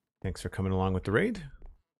 Thanks for coming along with the raid.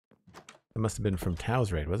 That must have been from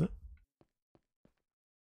Tao's raid, was it?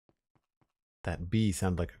 That bee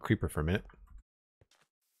sounded like a creeper for a minute.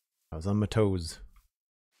 I was on my toes.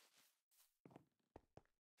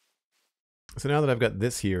 So now that I've got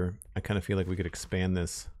this here, I kind of feel like we could expand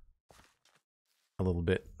this a little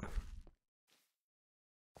bit.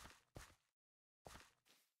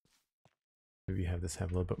 Maybe have this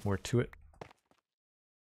have a little bit more to it.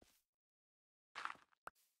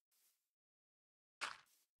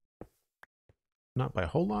 Not by a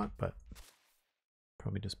whole lot, but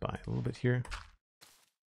probably just by a little bit here.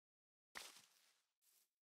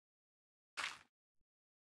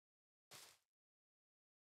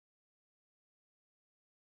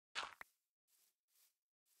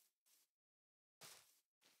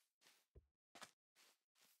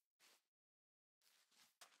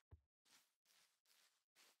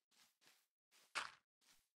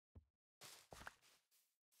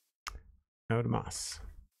 Out of moss.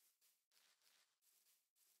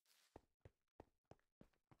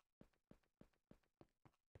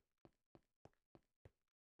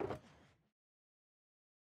 I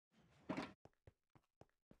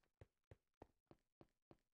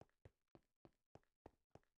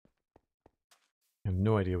have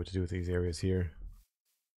no idea what to do with these areas here.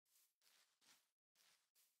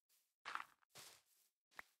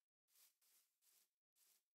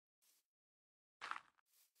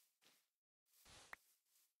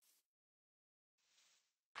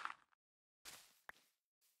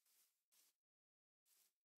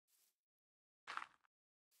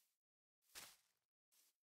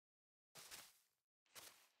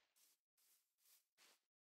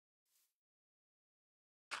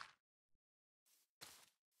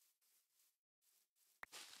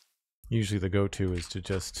 Usually the go-to is to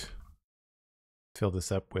just fill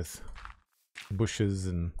this up with bushes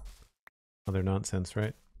and other nonsense,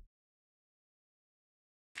 right?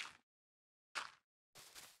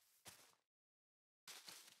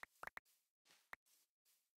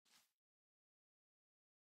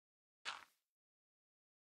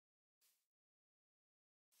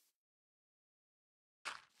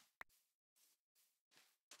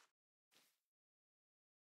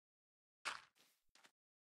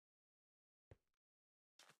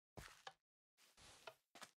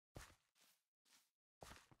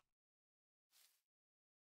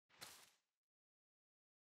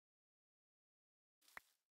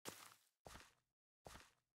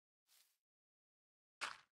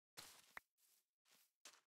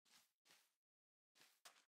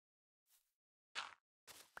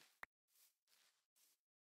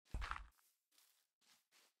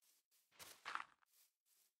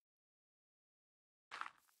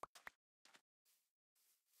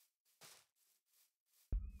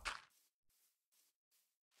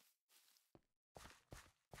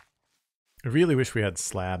 I really wish we had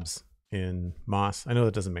slabs in moss. I know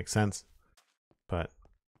that doesn't make sense, but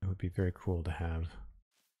it would be very cool to have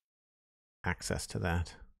access to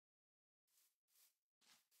that.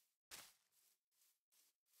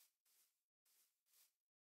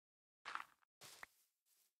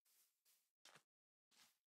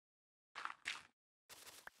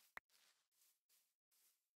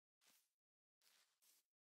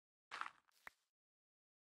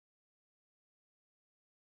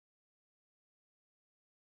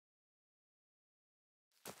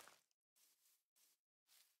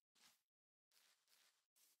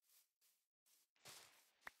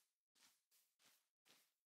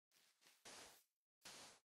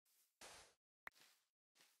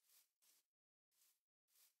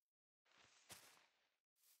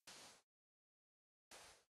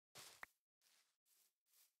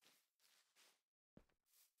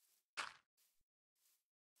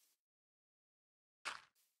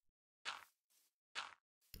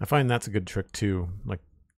 I find that's a good trick too, like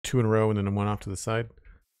 2 in a row and then 1 off to the side.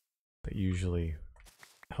 That usually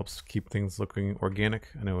helps keep things looking organic.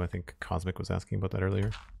 I think Cosmic was asking about that earlier.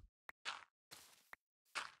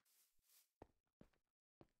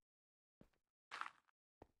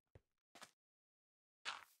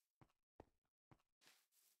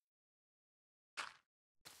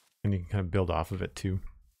 And you can kind of build off of it too.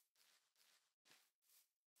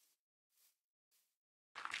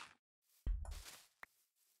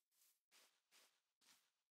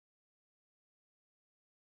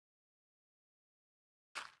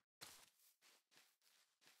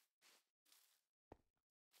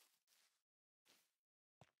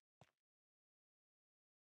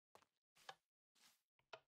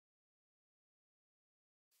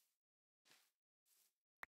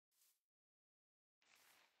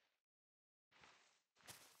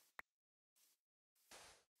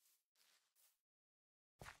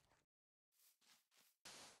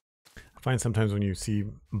 I find sometimes when you see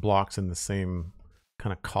blocks in the same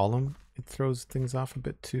kind of column, it throws things off a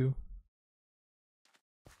bit too.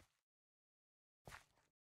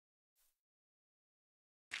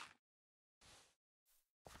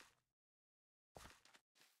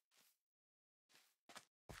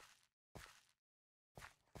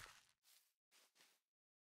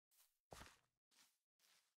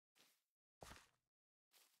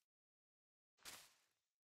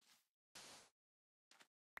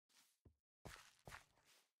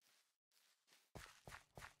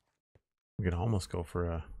 We could almost go for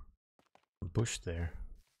a bush there.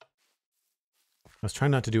 I was trying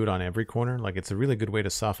not to do it on every corner. Like, it's a really good way to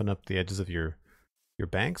soften up the edges of your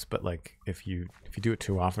banks, but like if you do it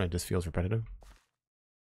too often, it just feels repetitive.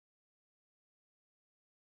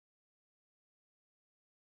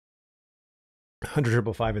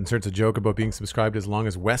 $100,555 inserts a joke about being subscribed as long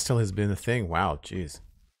as Westhill has been a thing. Wow, jeez.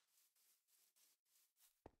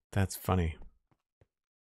 That's funny.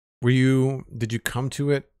 Did you come to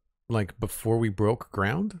it like before we broke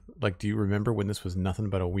ground? Like, do you remember when this was nothing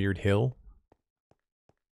but a weird hill?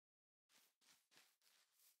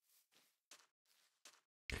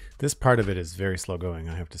 This part of it is very slow going,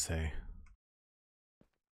 I have to say.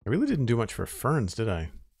 I really didn't do much for ferns, did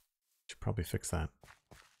I? Should probably fix that.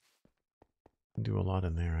 Didn't do a lot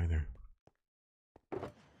in there either.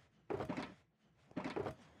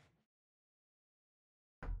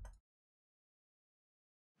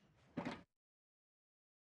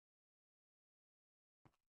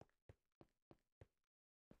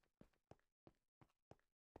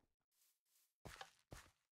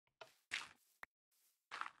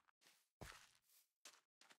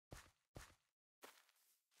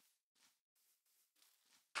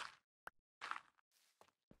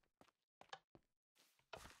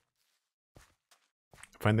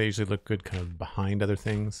 I find they usually look good kind of behind other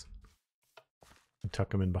things. And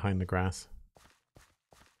tuck them in behind the grass.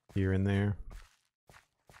 Here and there.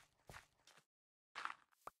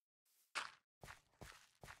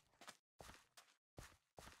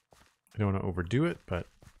 I don't want to overdo it, but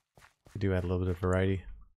we do add a little bit of variety.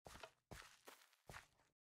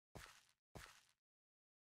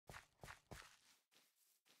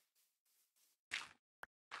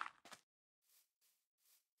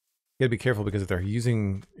 You gotta be careful because if they're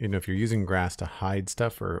using, if you're using grass to hide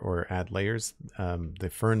stuff or add layers, the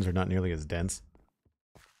ferns are not nearly as dense,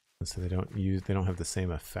 and so they don't have the same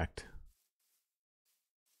effect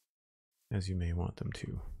as you may want them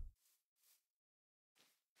to.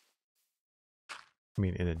 I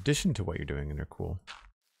mean, in addition to what you're doing, and they're cool.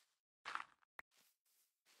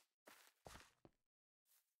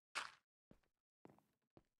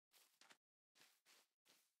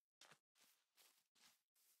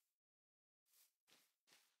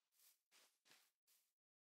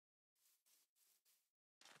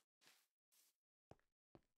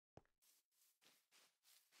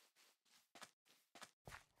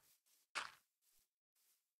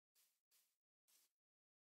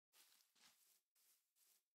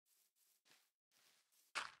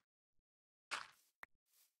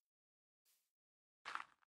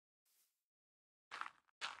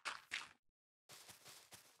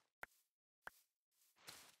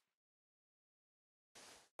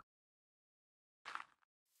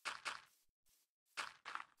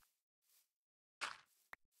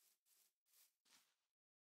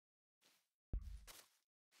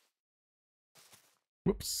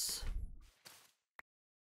 Whoops.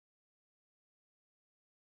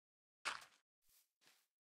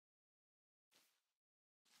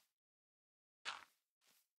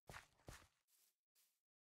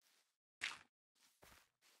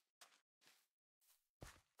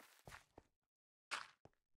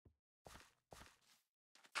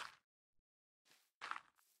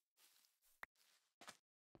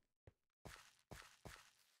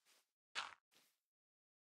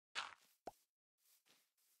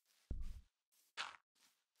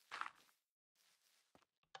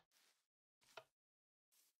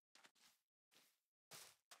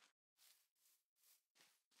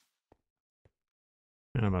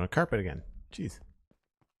 And I'm on a carpet again. Jeez.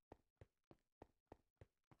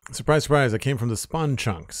 Surprise, surprise, I came from the spawn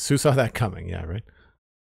chunks. Who saw that coming? Yeah, right?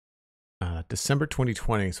 December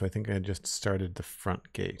 2020, so I think I just started the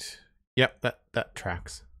front gate. Yep, that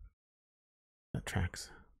tracks. That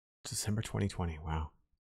tracks. December 2020, wow.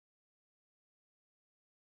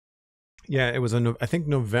 Yeah, it was, I think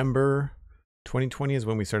November 2020 is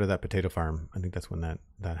when we started that potato farm. I think that's when that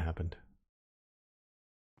happened.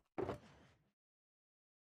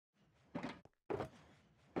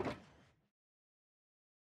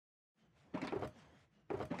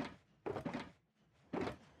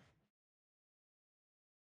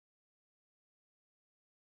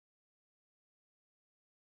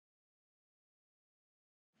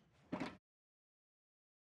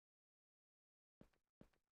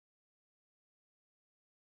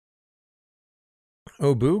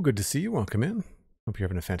 Oh, Boo, good to see you. Welcome in. Hope you're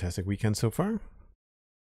having a fantastic weekend so far.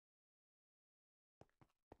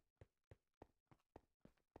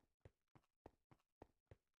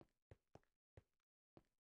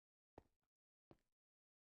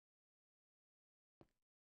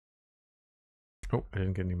 Oh, I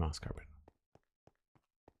didn't get any moss carpet.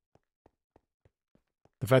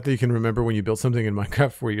 The fact that you can remember when you built something in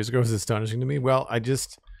Minecraft 4 years ago is astonishing to me. Well, I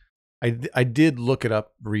did look it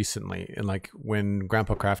up recently, and like when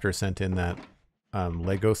GrandpaCrafter sent in that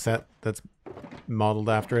Lego set that's modeled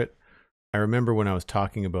after it, I remember when I was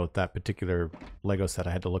talking about that particular Lego set,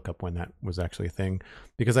 I had to look up when that was actually a thing,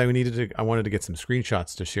 because I wanted to get some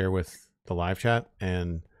screenshots to share with the live chat,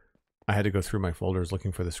 and I had to go through my folders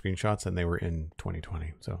looking for the screenshots, and they were in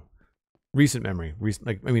 2020. So recent memory,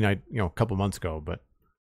 a couple months ago, but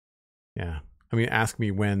yeah. I mean, ask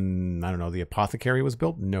me when, I don't know, the apothecary was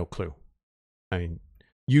built. No clue. I mean,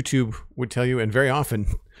 YouTube would tell you, and very often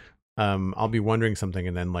I'll be wondering something,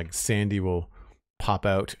 and then like Sandy will pop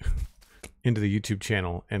out into the YouTube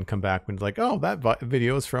channel and come back when it's like, oh, that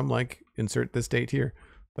video is from like, insert this date here.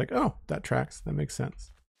 Like, oh, that tracks. That makes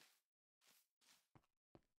sense.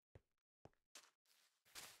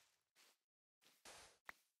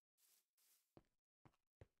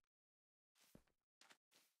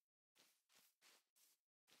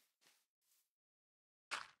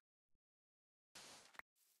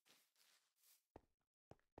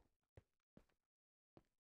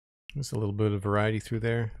 There's a little bit of variety through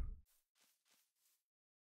there.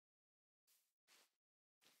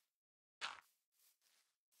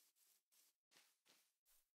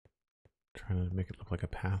 Trying to make it look like a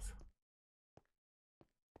path.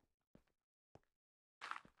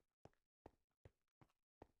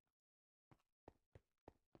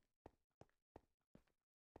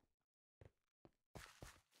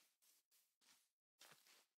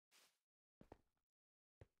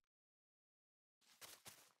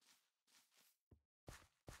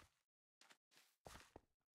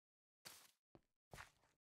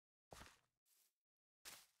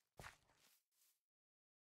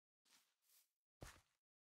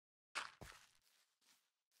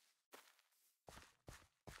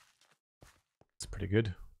 Pretty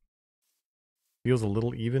good. Feels a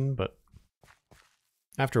little even, but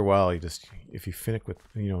after a while, if you finick with,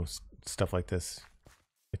 stuff like this,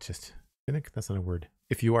 it's just, finick? That's not a word.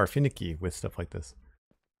 If you are finicky with stuff like this,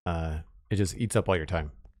 it just eats up all your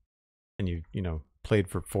time. And you played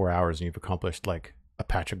for 4 hours and you've accomplished like a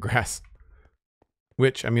patch of grass.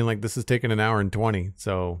 Which, I mean, like this has taken 1 hour and 20.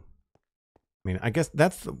 So, I mean, I guess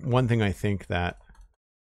that's the one thing I think that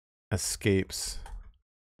escapes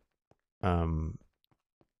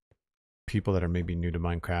people that are maybe new to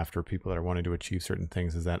Minecraft, or people that are wanting to achieve certain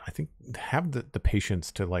things, is that I think have the patience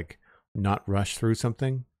to like not rush through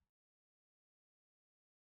something.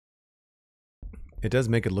 It does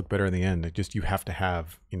make it look better in the end. It just, you have to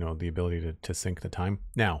have, the ability to sink the time.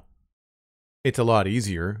 Now, it's a lot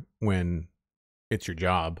easier when it's your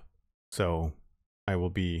job. So I will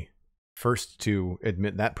be first to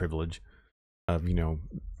admit that privilege of,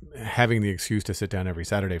 having the excuse to sit down every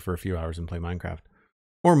Saturday for a few hours and play Minecraft.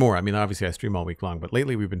 Or more. I mean, obviously I stream all week long, but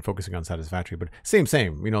lately we've been focusing on Satisfactory. But same.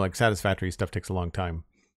 Like Satisfactory stuff takes a long time.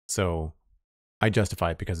 So I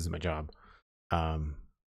justify it because it's my job. And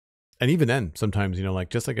even then, sometimes,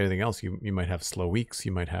 like just like anything else, you might have slow weeks.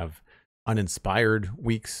 You might have uninspired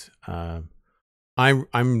weeks.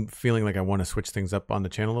 I'm feeling like I want to switch things up on the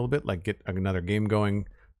channel a little bit, like get another game going,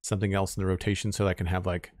 something else in the rotation, so that I can have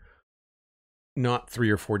like not 3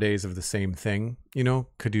 or 4 days of the same thing,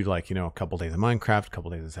 could do like, a couple days of Minecraft, a couple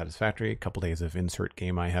days of Satisfactory, a couple days of insert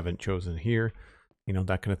game I haven't chosen here,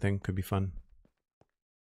 that kind of thing could be fun.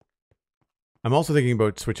 I'm also thinking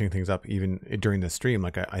about switching things up even during the stream.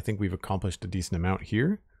 Like I think we've accomplished a decent amount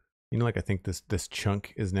here. Like I think this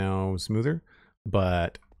chunk is now smoother,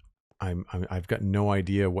 but I've got no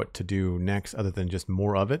idea what to do next other than just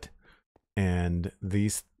more of it. And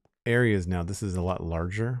these areas now, this is a lot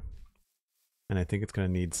larger. And I think it's going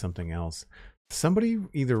to need something else. Somebody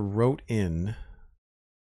either wrote in,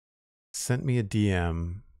 sent me a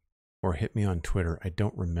DM, or hit me on Twitter. I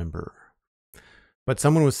don't remember. But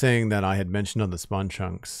someone was saying that I had mentioned on the spawn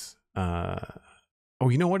chunks. Oh,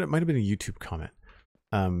 you know what? It might have been a YouTube comment.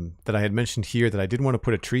 That I had mentioned here that I didn't want to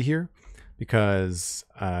put a tree here because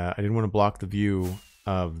I didn't want to block the view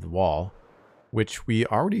of the wall, which we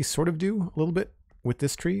already sort of do a little bit with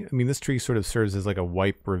this tree. I mean, this tree sort of serves as like a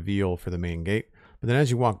wipe reveal for the main gate. But then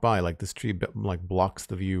as you walk by, like this tree like blocks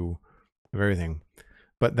the view of everything.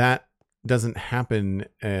 But that doesn't happen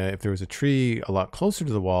if there was a tree a lot closer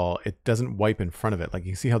to the wall. It doesn't wipe in front of it. Like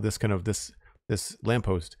you see how this kind of this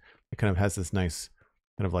lamppost, it kind of has this nice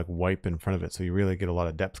kind of like wipe in front of it. So you really get a lot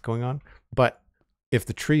of depth going on. But if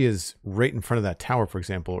the tree is right in front of that tower, for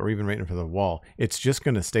example, or even right in front of the wall, it's just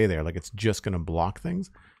going to stay there. Like it's just going to block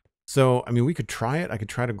things. So, I mean, we could try it. I could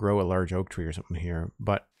try to grow a large oak tree or something here.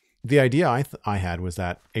 But the idea I had was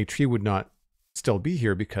that a tree would not still be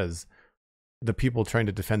here because the people trying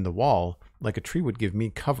to defend the wall, like a tree would give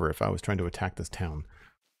me cover if I was trying to attack this town.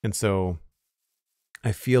 And so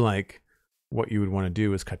I feel like what you would want to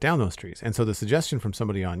do is cut down those trees. And so the suggestion from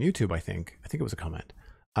somebody on YouTube, I think it was a comment,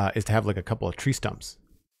 is to have like a couple of tree stumps.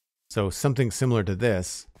 So something similar to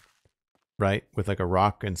this, right? With like a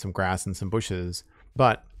rock and some grass and some bushes,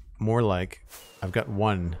 but more like I've got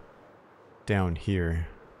one down here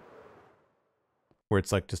where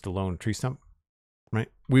it's like just a lone tree stump, right?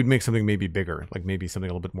 We'd make something maybe bigger, like maybe something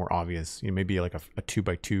a little bit more obvious. You know, maybe like a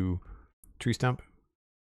 2x2 tree stump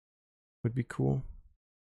would be cool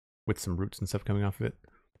with some roots and stuff coming off of it.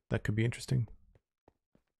 That could be interesting.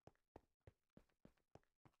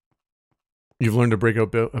 You've learned to break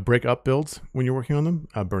up builds when you're working on them?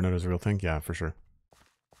 Burnout is a real thing. Yeah, for sure.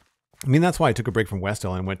 I mean, that's why I took a break from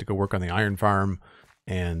Westhill and went to go work on the iron farm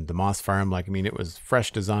and the moss farm. Like, I mean, it was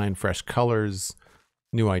fresh design, fresh colors,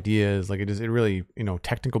 new ideas. Like it really, you know,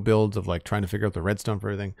 technical builds of like trying to figure out the redstone for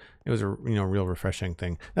everything. It was a, you know, real refreshing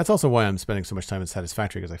thing. That's also why I'm spending so much time in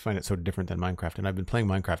Satisfactory, because I find it so different than Minecraft. And I've been playing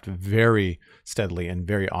Minecraft very steadily and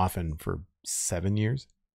very often for 7 years.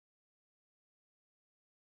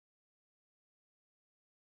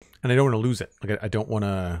 And I don't want to lose it. Like I don't want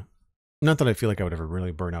to, not that I feel like I would ever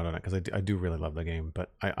really burn out on it, because I do really love the game,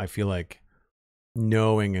 but I feel like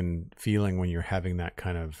knowing and feeling when you're having that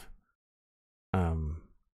kind of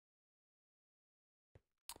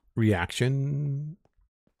reaction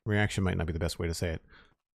might not be the best way to say it.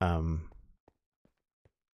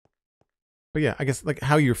 But yeah, I guess like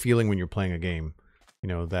how you're feeling when you're playing a game, you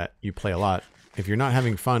know, that you play a lot. If you're not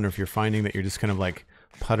having fun, or if you're finding that you're just kind of like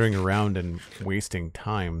puttering around and wasting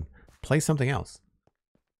time, play something else.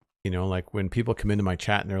 You know, like when people come into my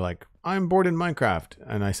chat and they're like, I'm bored in Minecraft.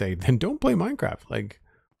 And I say, then don't play Minecraft. Like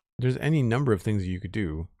there's any number of things you could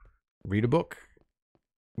do. Read a book,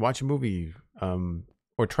 watch a movie,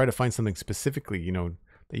 or try to find something specifically, you know,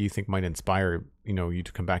 that you think might inspire, you know, you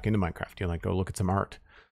to come back into Minecraft. You know, like go look at some art,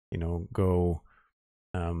 you know, go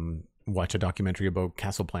watch a documentary about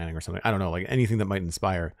castle planning or something. I don't know, like anything that might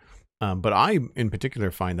inspire. But I, in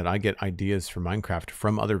particular, find that I get ideas for Minecraft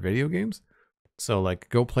from other video games. So like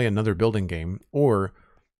go play another building game, or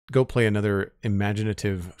go play another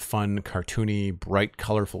imaginative, fun, cartoony, bright,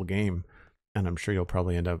 colorful game. And I'm sure you'll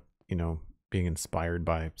probably end up, you know, being inspired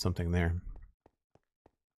by something there.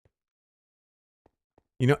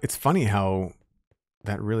 You know, it's funny how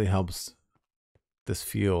that really helps this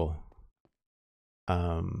feel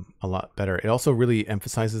a lot better. It also really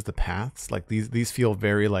emphasizes the paths. Like these feel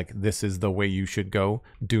very like, this is the way you should go.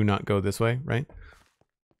 Do not go this way, right?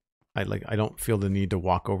 I don't feel the need to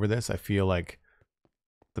walk over this. I feel like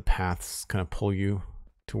the paths kind of pull you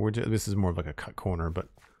towards it. This is more of like a cut corner, but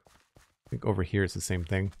I think over here it's the same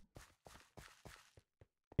thing.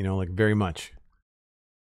 You know, like very much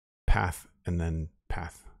path and then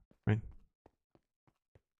path, right?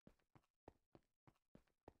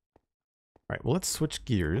 All right, well, let's switch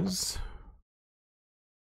gears.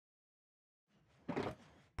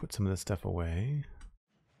 Put some of this stuff away.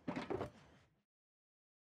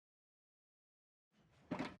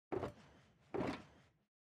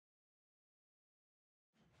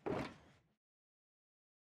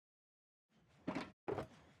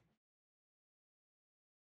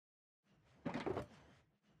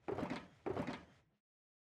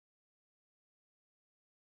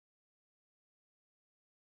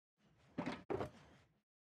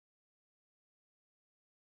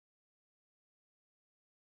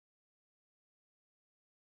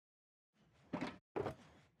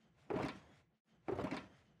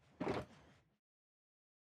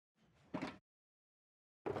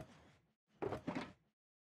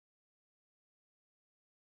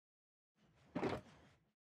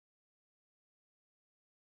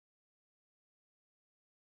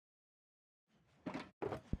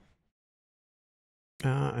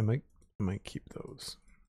 I might keep those.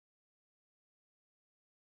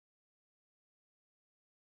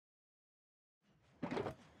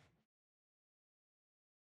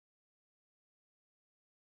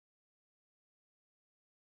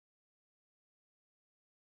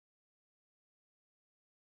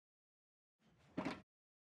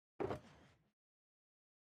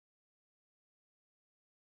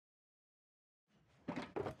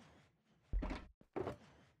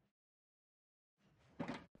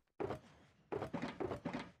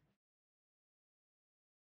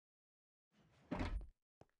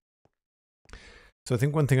 So I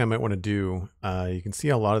think one thing I might want to do, you can see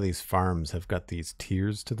a lot of these farms have got these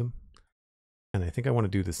tiers to them. And I think I want to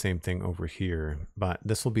do the same thing over here, but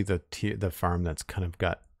this will be the farm that's kind of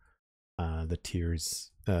got the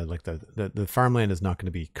tiers, like the farmland is not going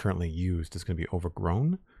to be currently used. It's going to be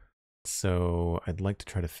overgrown. So I'd like to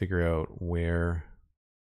try to figure out where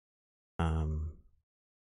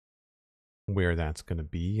that's going to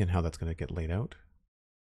be and how that's going to get laid out.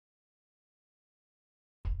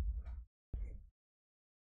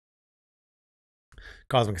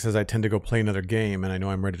 Cosmic says, I tend to go play another game and I know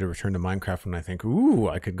I'm ready to return to Minecraft when I think, ooh,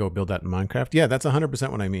 I could go build that in Minecraft. Yeah, that's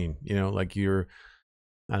 100% what I mean. You know, like I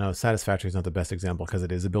know Satisfactory is not the best example because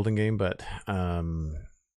it is a building game, but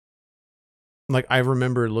like I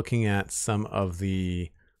remember looking at some of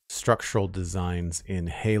the structural designs in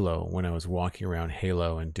Halo when I was walking around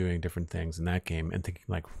Halo and doing different things in that game and thinking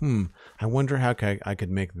like, I wonder how I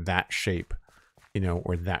could make that shape, you know,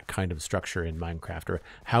 or that kind of structure in Minecraft, or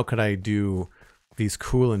how could I do these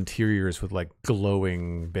cool interiors with like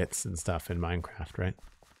glowing bits and stuff in Minecraft, right?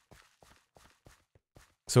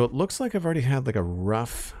 So it looks like I've already had like a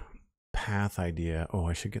rough path idea. Oh,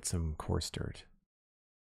 I should get some coarse dirt.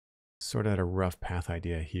 Sort of had a rough path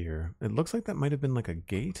idea here. It looks like that might have been like a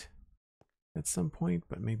gate at some point,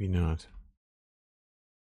 but maybe not.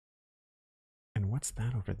 And what's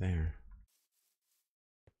that over there?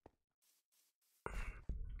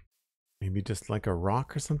 Maybe just like a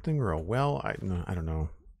rock or something, or a well? I don't know.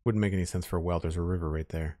 Wouldn't make any sense for a well. There's a river right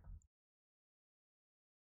there.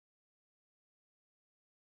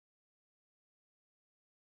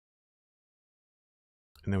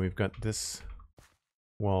 And then we've got this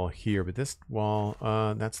wall here, but this wall,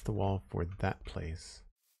 that's the wall for that place.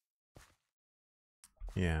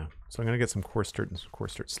 Yeah, so I'm gonna get some coarse dirt and some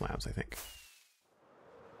coarse dirt slabs, I think.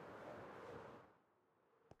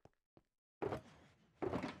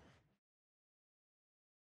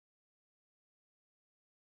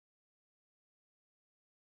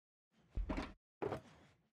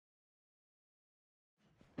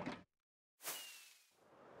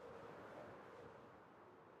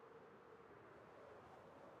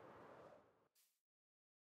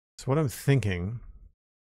 So what I'm thinking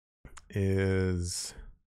is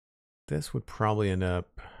this would probably end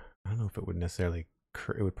up, I don't know if it would necessarily,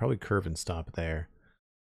 it would probably curve and stop there.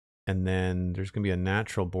 And then there's going to be a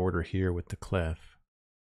natural border here with the cliff.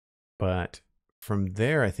 But from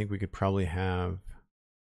there, I think we could probably have,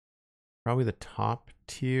 the top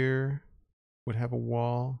tier would have a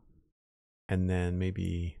wall. And then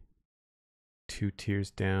maybe 2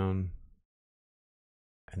 tiers down.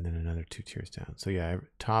 And then another 2 tiers down. So yeah,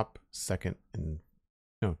 top, second, and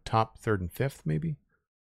no, top, third, and fifth maybe.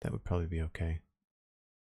 That would probably be okay.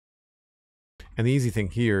 And the easy thing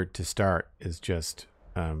here to start is just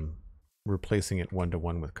replacing it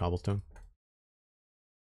 1-to-1 with cobblestone.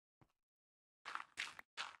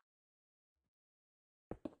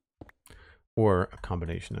 Or a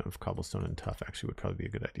combination of cobblestone and tuff actually would probably be a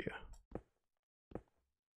good idea.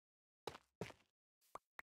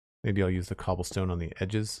 Maybe I'll use the cobblestone on the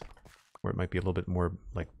edges where it might be a little bit more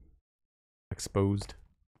like exposed.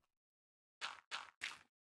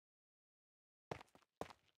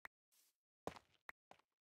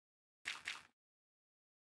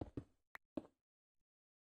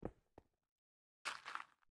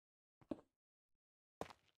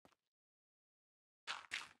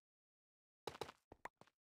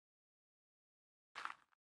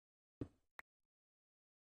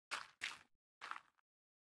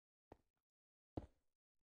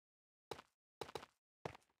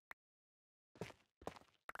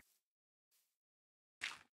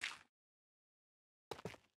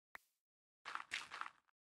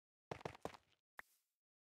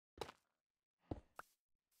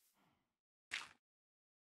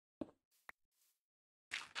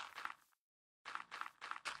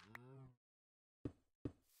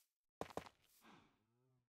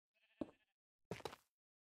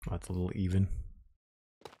 That's a little even.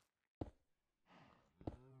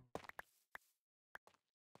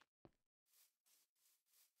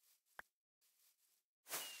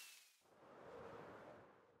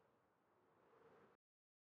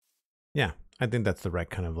 Yeah, I think that's the right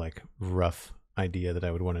kind of like rough idea that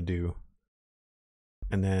I would want to do.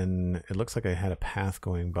 And then it looks like I had a path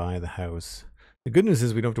going by the house. The good news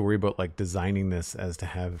is we don't have to worry about like designing this as to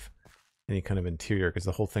have any kind of interior, because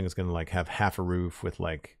the whole thing is going to like have half a roof with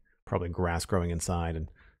like probably grass growing inside, and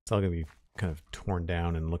it's all going to be kind of torn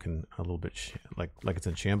down and looking a little bit like it's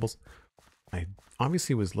in shambles. I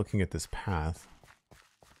obviously was looking at this path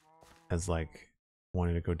as like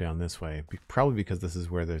wanting to go down this way, probably because this is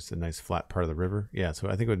where there's a nice flat part of the river. Yeah, so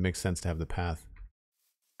I think it would make sense to have the path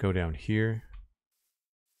go down here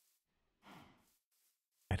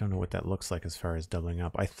don't know what that looks like as far as doubling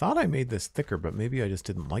up. I thought I made this thicker, but maybe I just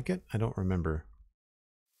didn't like it. I don't remember.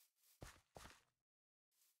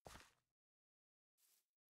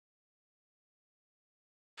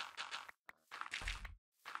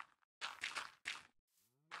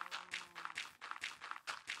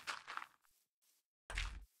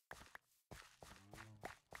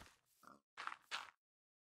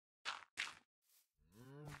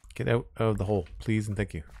 Get out of the hole, please and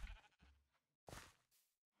thank you.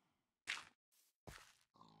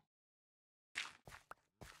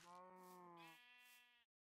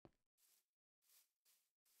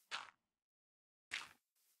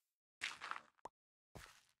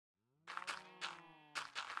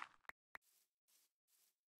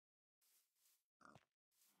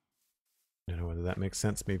 I don't know whether that makes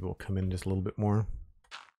sense. Maybe we'll come in just a little bit more.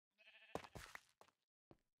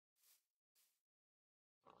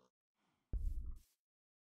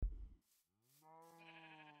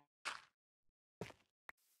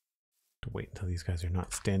 To wait until these guys are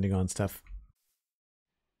not standing on stuff.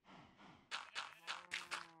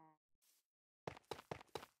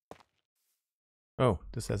 Oh,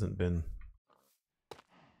 this hasn't been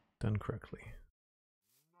done correctly.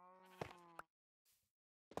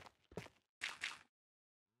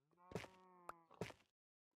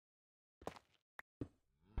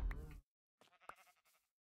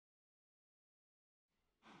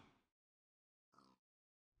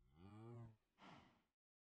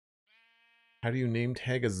 How do you name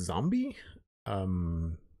tag a zombie?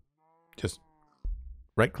 Just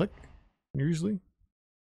right click, usually.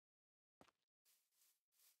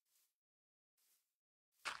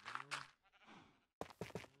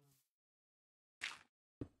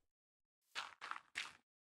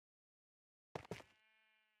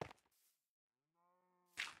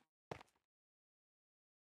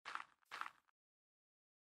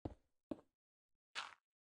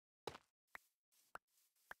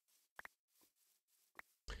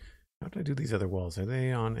 How do I do these other walls? Are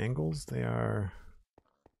they on angles? They are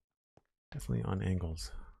definitely on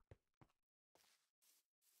angles.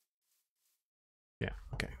 Yeah,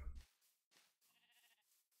 okay.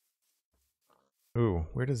 Ooh,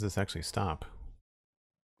 where does this actually stop?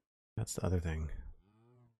 That's the other thing.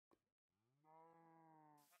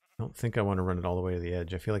 I don't think I want to run it all the way to the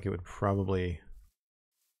edge. I feel like it would probably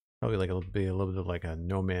like it'll be a little bit of like a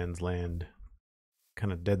no man's land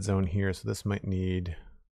kind of dead zone here. So this might need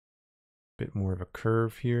a bit more of a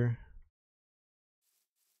curve here.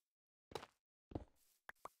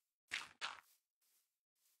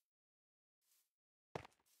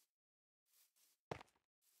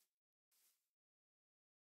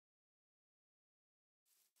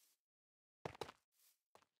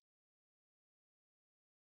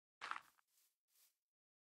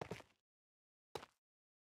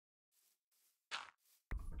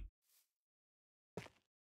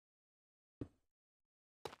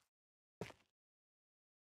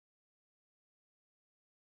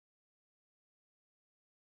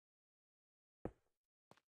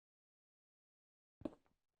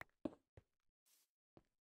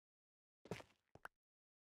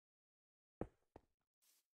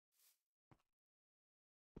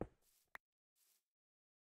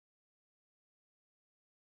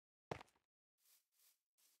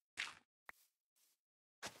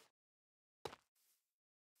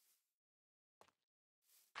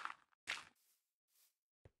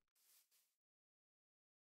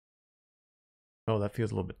 Oh, that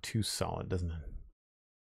feels a little bit too solid, doesn't it?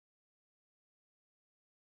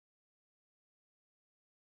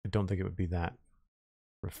 I don't think it would be that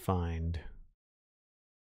refined.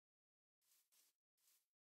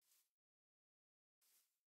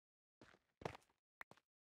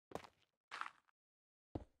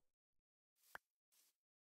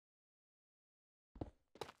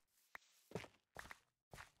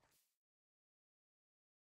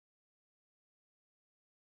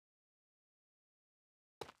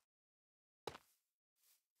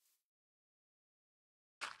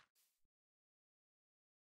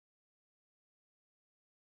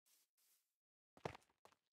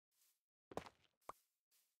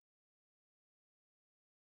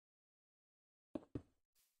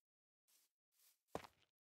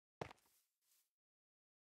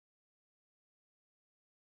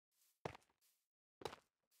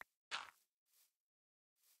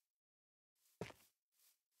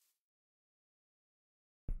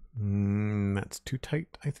 That's too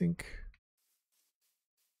tight, I think.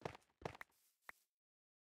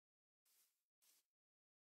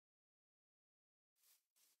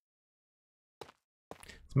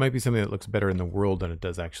 This might be something that looks better in the world than it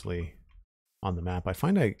does actually on the map. I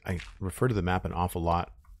find I refer to the map an awful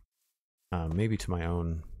lot, maybe to my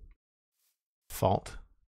own fault.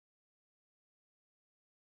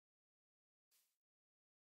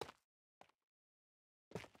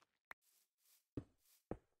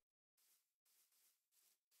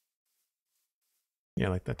 Yeah,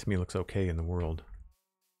 like that to me looks okay in the world.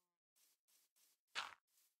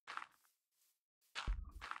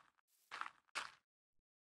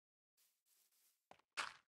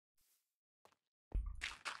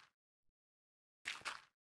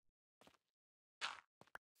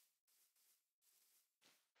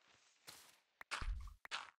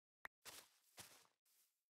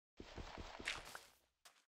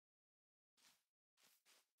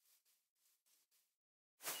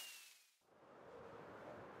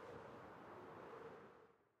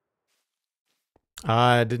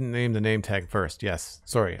 I didn't name the name tag first. Yes.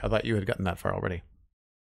 Sorry. I thought you had gotten that far already.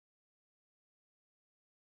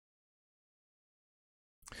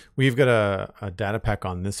 We've got a data pack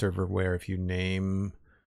on this server where if you name,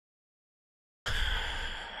 I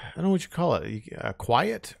don't know what you call it,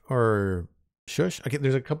 quiet or shush. Okay,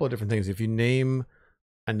 there's a couple of different things. If you name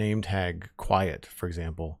a name tag quiet, for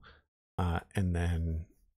example, and then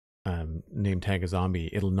name tag a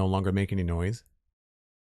zombie, it'll no longer make any noise.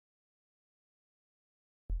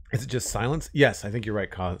 Is it just silence? Yes, I think you're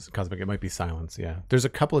right, Cosmic. It might be silence. Yeah. There's a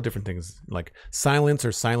couple of different things like silence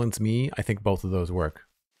or silence me. I think both of those work.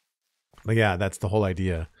 But yeah, that's the whole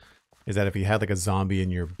idea, is that if you had like a zombie in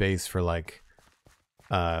your base for like,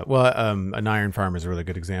 an iron farm is a really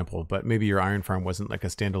good example, but maybe your iron farm wasn't like a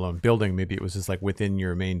standalone building. Maybe it was just like within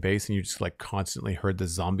your main base and you just like constantly heard the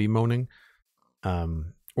zombie moaning.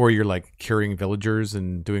 Or you're like curing villagers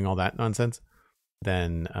and doing all that nonsense.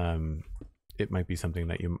 Then, it might be something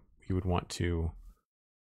that you would want to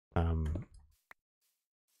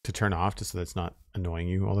turn off just so that it's not annoying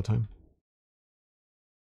you all the time.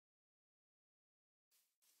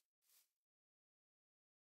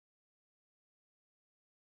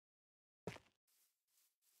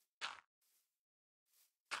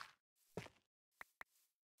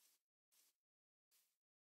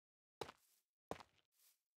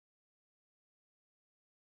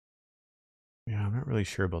 Yeah, I'm not really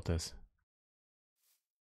sure about this.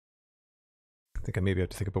 I think I maybe have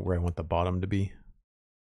to think about where I want the bottom to be.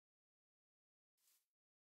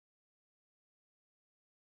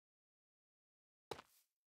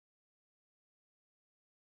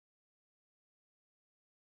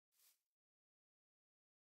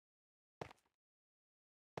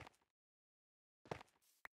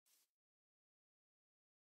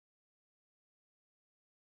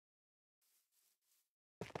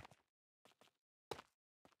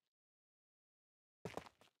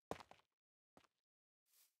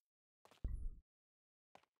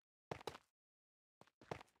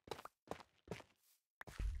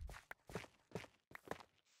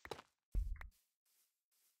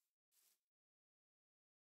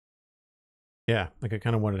 Yeah, like I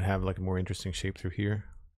kind of wanted to have like a more interesting shape through here.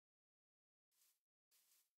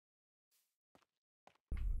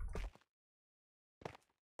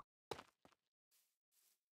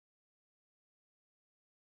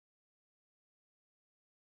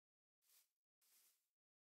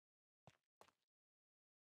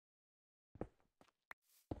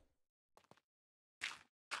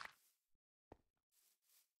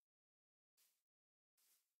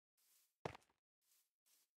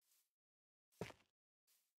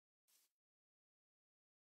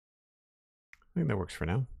 I think that works for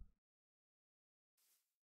now.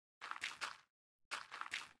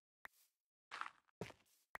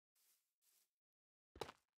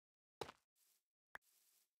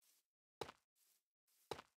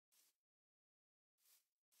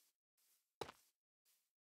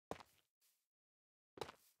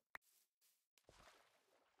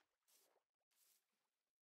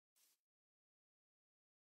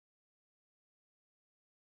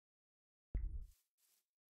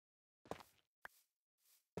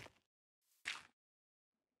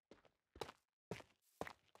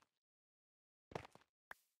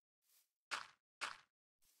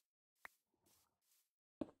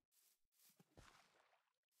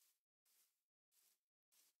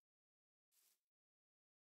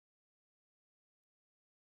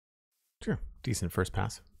 Sure, decent first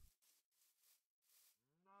pass.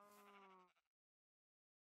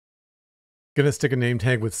 Gonna stick a name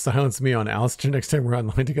tag with silence me on Alistair next time we're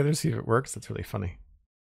online together, see if it works. That's really funny.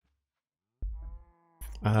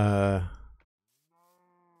 I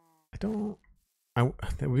don't.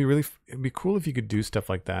 That would be really. It'd be cool if you could do stuff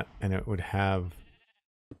like that, and it would have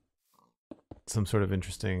some sort of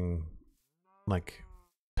interesting, like,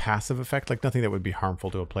 passive effect. Like nothing that would be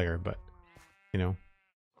harmful to a player, but you know.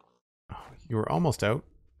 Oh, you were almost out.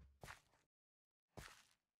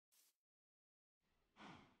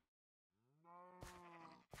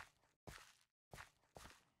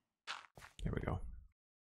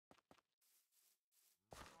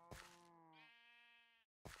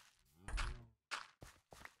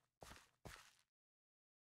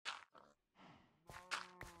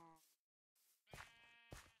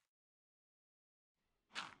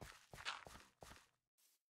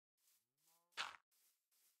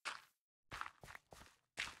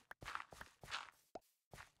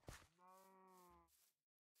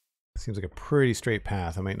 Seems like a pretty straight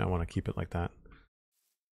path. I might not want to keep it like that.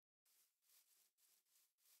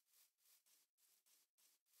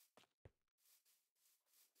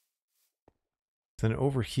 Then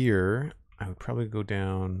over here, I would probably go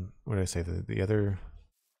down, what did I say, the other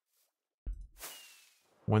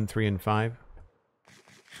 1, 3, and 5?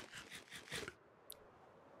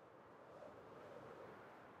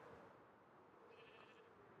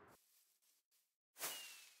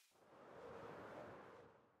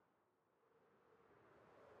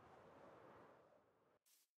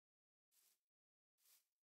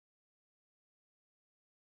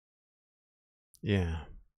 Yeah,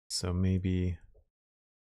 so maybe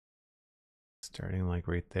starting like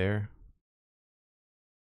right there.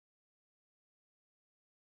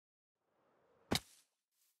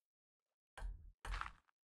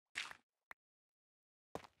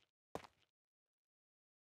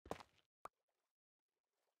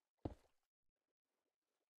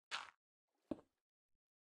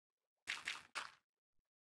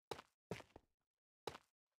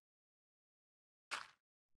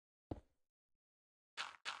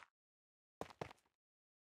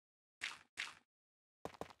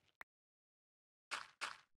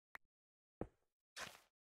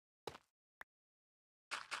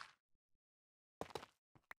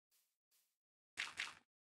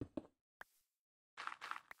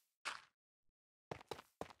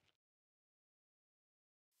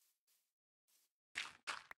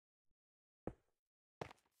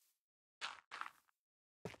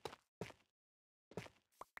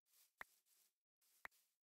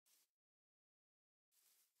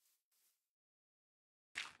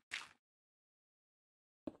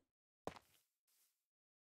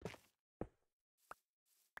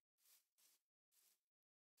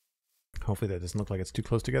 Hopefully that doesn't look like it's too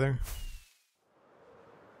close together.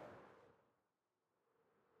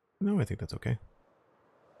 No, I think that's okay.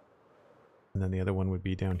 And then the other one would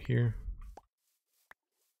be down here.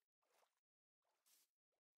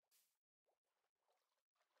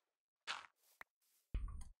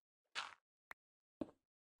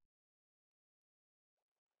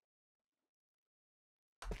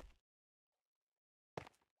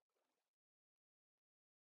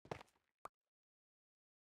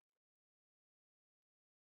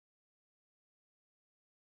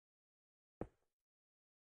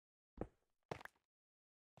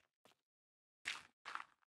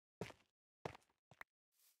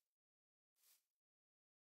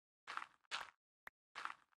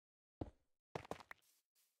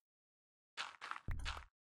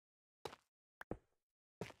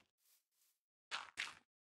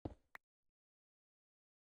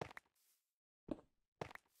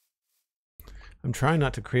 I'm trying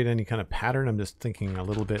not to create any kind of pattern. I'm just thinking a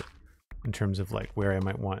little bit in terms of like where I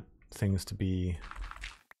might want things to be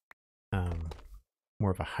more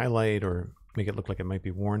of a highlight or make it look like it might be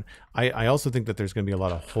worn. I also think that there's going to be a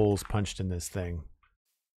lot of holes punched in this thing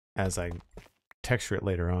as I texture it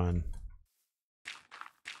later on.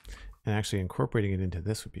 And actually incorporating it into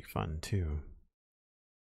this would be fun too.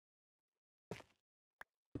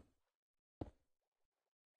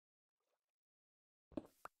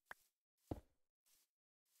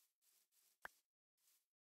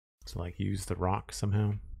 So like use the rock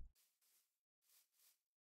somehow.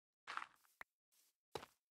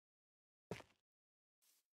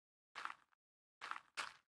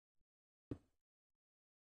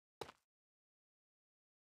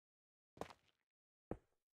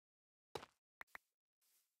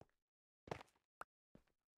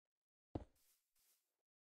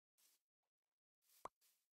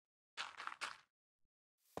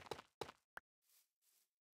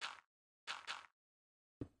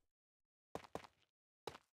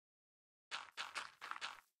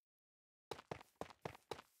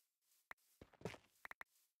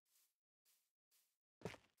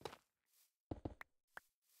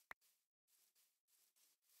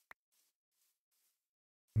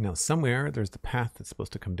 Now somewhere there's the path that's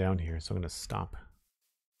supposed to come down here, so I'm going to stop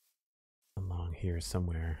along here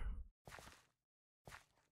somewhere.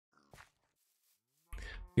 I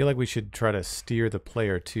feel like we should try to steer the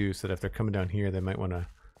player too, so that if they're coming down here, they might want to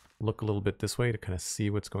look a little bit this way to kind of see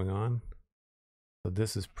what's going on. So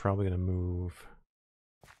this is probably going to move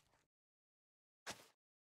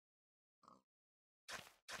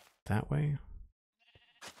that way.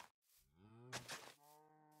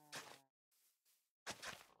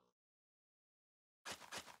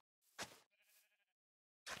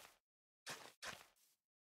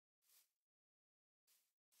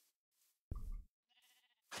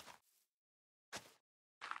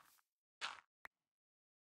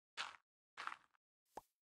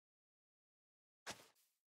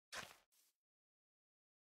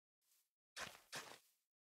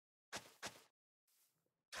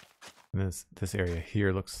 And this area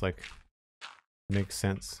here looks like makes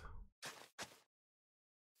sense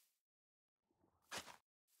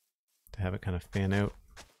to have it kind of fan out.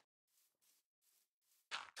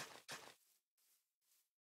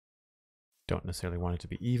 Don't necessarily want it to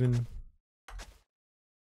be even.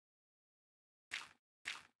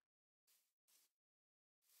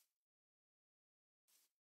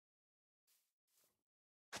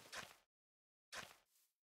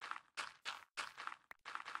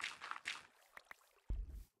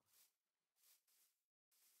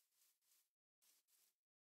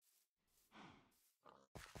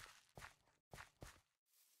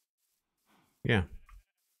 Yeah,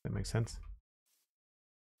 that makes sense.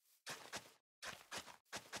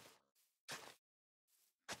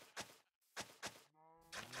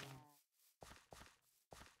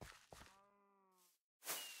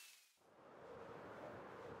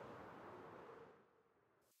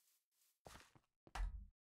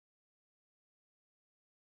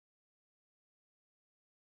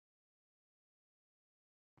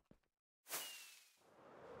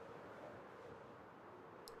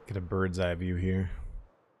 Get a bird's eye view here.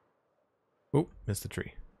 Oh, missed the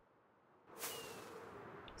tree.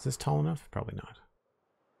 Is this tall enough? Probably not.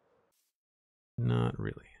 Not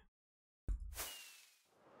really.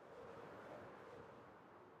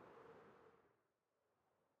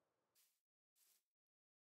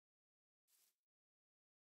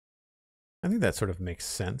 I think that sort of makes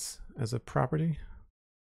sense as a property.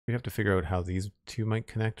 We have to figure out how these two might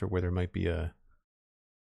connect, or where there might be a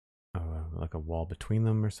like a wall between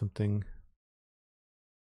them or something.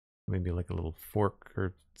 Maybe like a little fork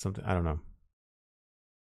or something. I don't know.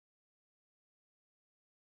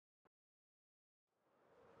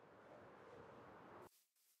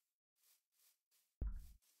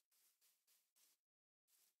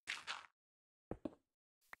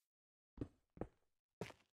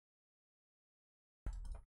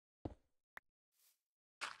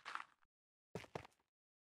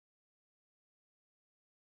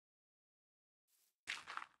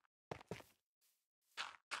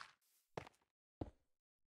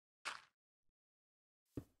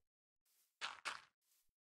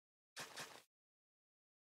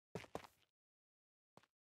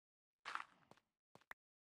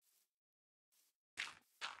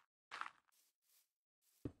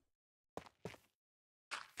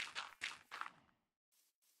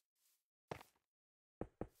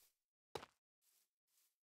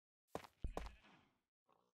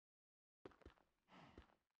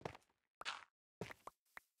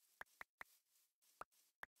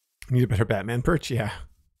 Need a better Batman perch? Yeah.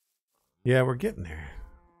 Yeah, we're getting there.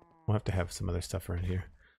 We'll have to have some other stuff around here.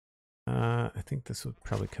 I think this would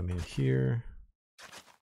probably come in here.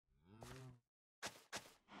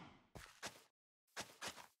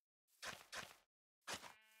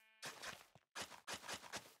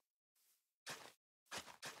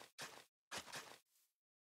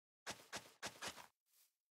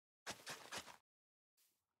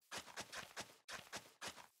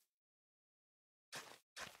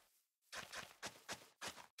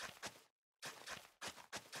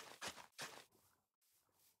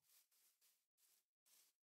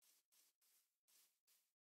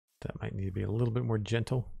 That might need to be a little bit more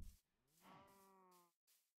gentle.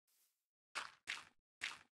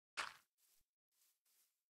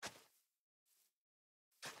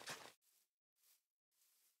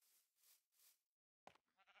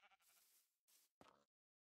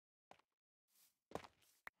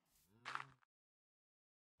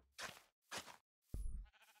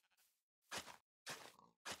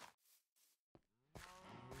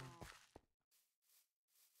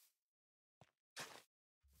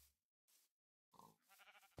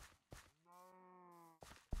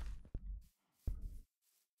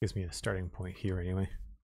 Gives me a starting point here anyway.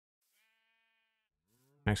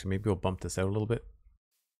 Actually, maybe we'll bump this out a little bit.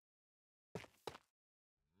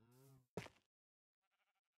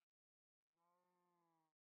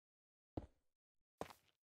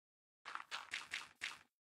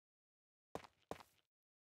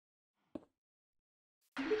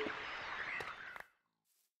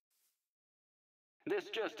 This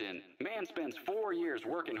just in. Man spends 4 years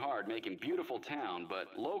working hard making beautiful town,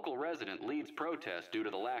 but local resident leads protest due to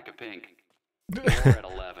the lack of pink. More at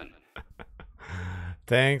 11.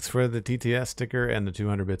 Thanks for the TTS sticker and the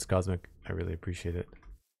 200 bits, Cosmic. I really appreciate it.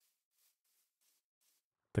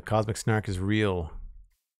 The Cosmic Snark is real.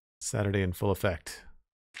 Saturday in full effect.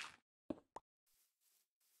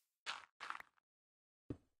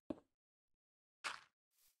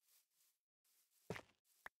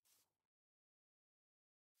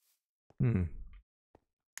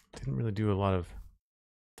 Didn't really do a lot of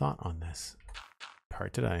thought on this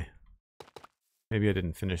part, did I? Maybe I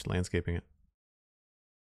didn't finish landscaping it.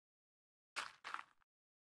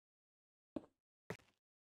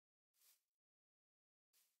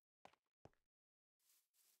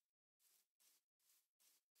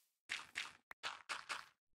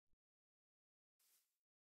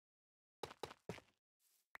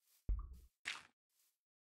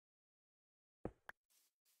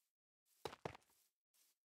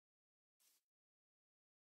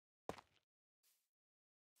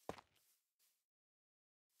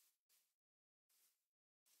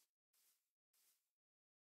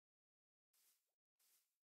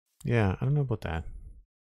 Yeah, I don't know about that.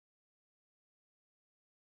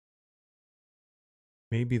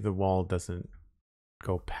 Maybe the wall doesn't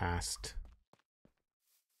go past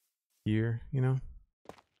here, you know?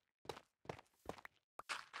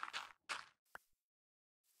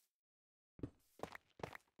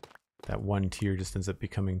 That one tier just ends up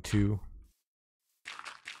becoming two.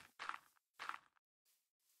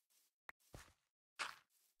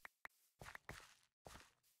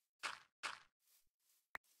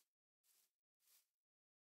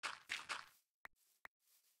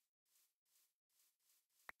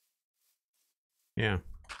 Yeah.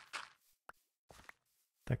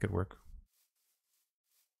 That could work.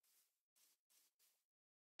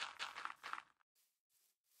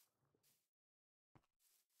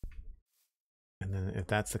 And then if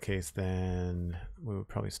that's the case, then we would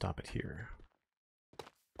probably stop it here.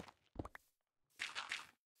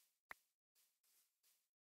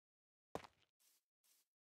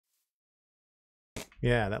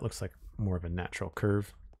 Yeah, that looks like more of a natural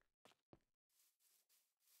curve.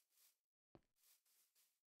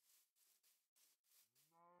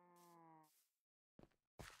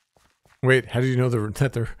 Wait, how did you know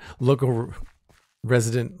that the local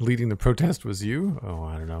resident leading the protest was you? Oh,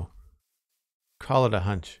 I don't know. Call it a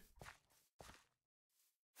hunch.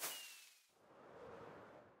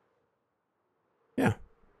 Yeah.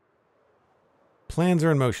 Plans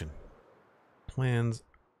are in motion. Plans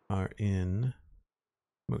are in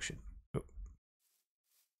motion. Oh.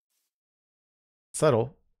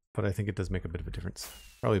 Subtle, but I think it does make a bit of a difference.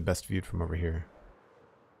 Probably best viewed from over here.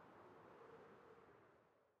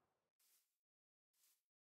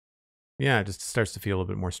 Yeah, it just starts to feel a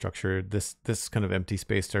little bit more structured. This kind of empty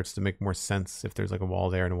space starts to make more sense if there's like a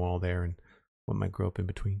wall there and a wall there and what might grow up in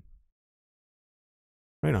between.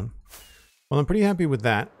 Right on. Well, I'm pretty happy with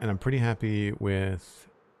that, and I'm pretty happy with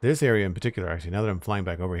this area in particular, actually, now that I'm flying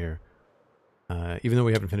back over here. Even though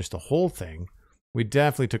we haven't finished the whole thing, we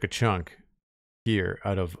definitely took a chunk here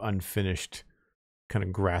out of unfinished kind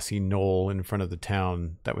of grassy knoll in front of the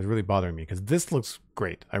town that was really bothering me, because this looks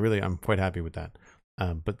great. I'm quite happy with that.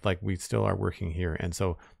 But like we still are working here. And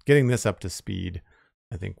so getting this up to speed,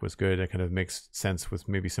 I think was good. It kind of makes sense with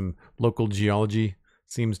maybe some local geology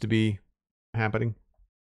seems to be happening.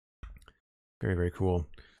 Very, very cool.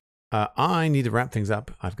 I need to wrap things up.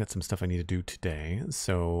 I've got some stuff I need to do today.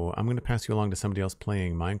 So I'm going to pass you along to somebody else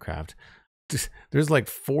playing Minecraft. There's like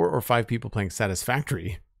 4 or 5 people playing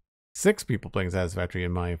Satisfactory. 6 people playing Satisfactory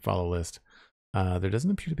in my follow list. There doesn't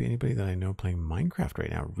appear to be anybody that I know playing Minecraft right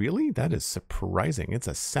now. Really? That is surprising. It's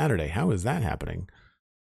a Saturday. How is that happening?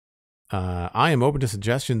 I am open to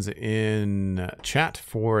suggestions in chat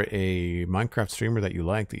for a Minecraft streamer that you'd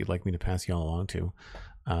like me to pass y'all along to.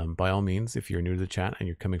 By all means, if you're new to the chat and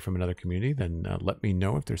you're coming from another community, then let me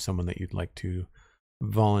know if there's someone that you'd like to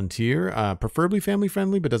volunteer. Preferably family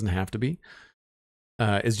friendly, but doesn't have to be.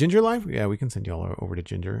 Is Ginger live? Yeah, we can send y'all over to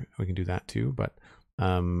Ginger. We can do that too, but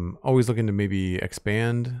always looking to maybe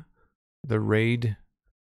expand the raid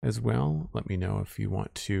as well. Let me know if you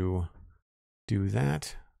want to do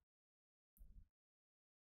that.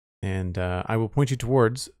 And I will point you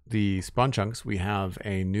towards the spawn chunks. We have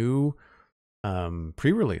a new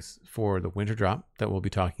pre-release for the winter drop that we'll be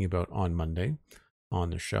talking about on Monday on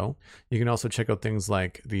the show. You can also check out things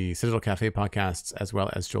like the Citadel Cafe podcasts as well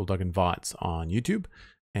as Joel Duggan VODs on YouTube.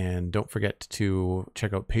 And don't forget to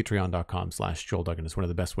check out patreon.com/JoelDuggan. It's one of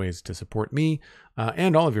the best ways to support me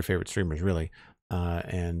and all of your favorite streamers, really.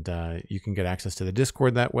 And you can get access to the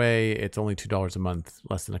Discord that way. It's only $2 a month,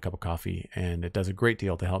 less than a cup of coffee, and it does a great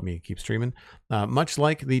deal to help me keep streaming. Much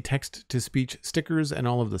like the text-to-speech stickers and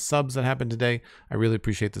all of the subs that happened today, I really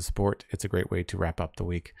appreciate the support. It's a great way to wrap up the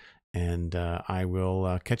week. And I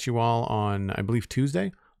will catch you all on, I believe,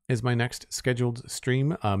 Tuesday is my next scheduled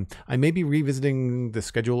stream. I may be revisiting the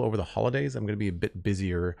schedule over the holidays. I'm going to be a bit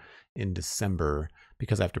busier in December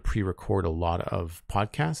because I have to pre-record a lot of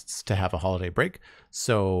podcasts to have a holiday break.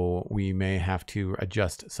 So we may have to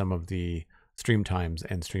adjust some of the stream times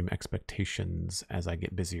and stream expectations as I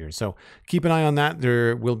get busier. So keep an eye on that.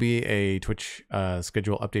 There will be a Twitch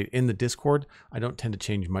schedule update in the Discord. I don't tend to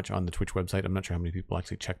change much on the Twitch website. I'm not sure how many people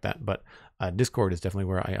actually check that, but Discord is definitely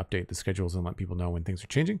where I update the schedules and let people know when things are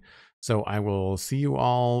changing. So I will see you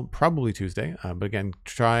all probably Tuesday. But again,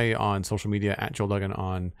 try on social media at Joel Duggan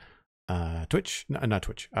on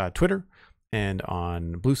Twitter, and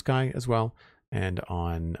on Blue Sky as well, and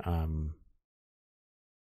on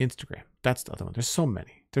Instagram. That's the other one. There's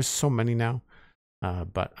so many now,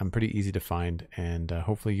 but I'm pretty easy to find, and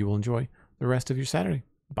hopefully you will enjoy the rest of your Saturday.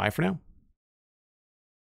 Bye for now.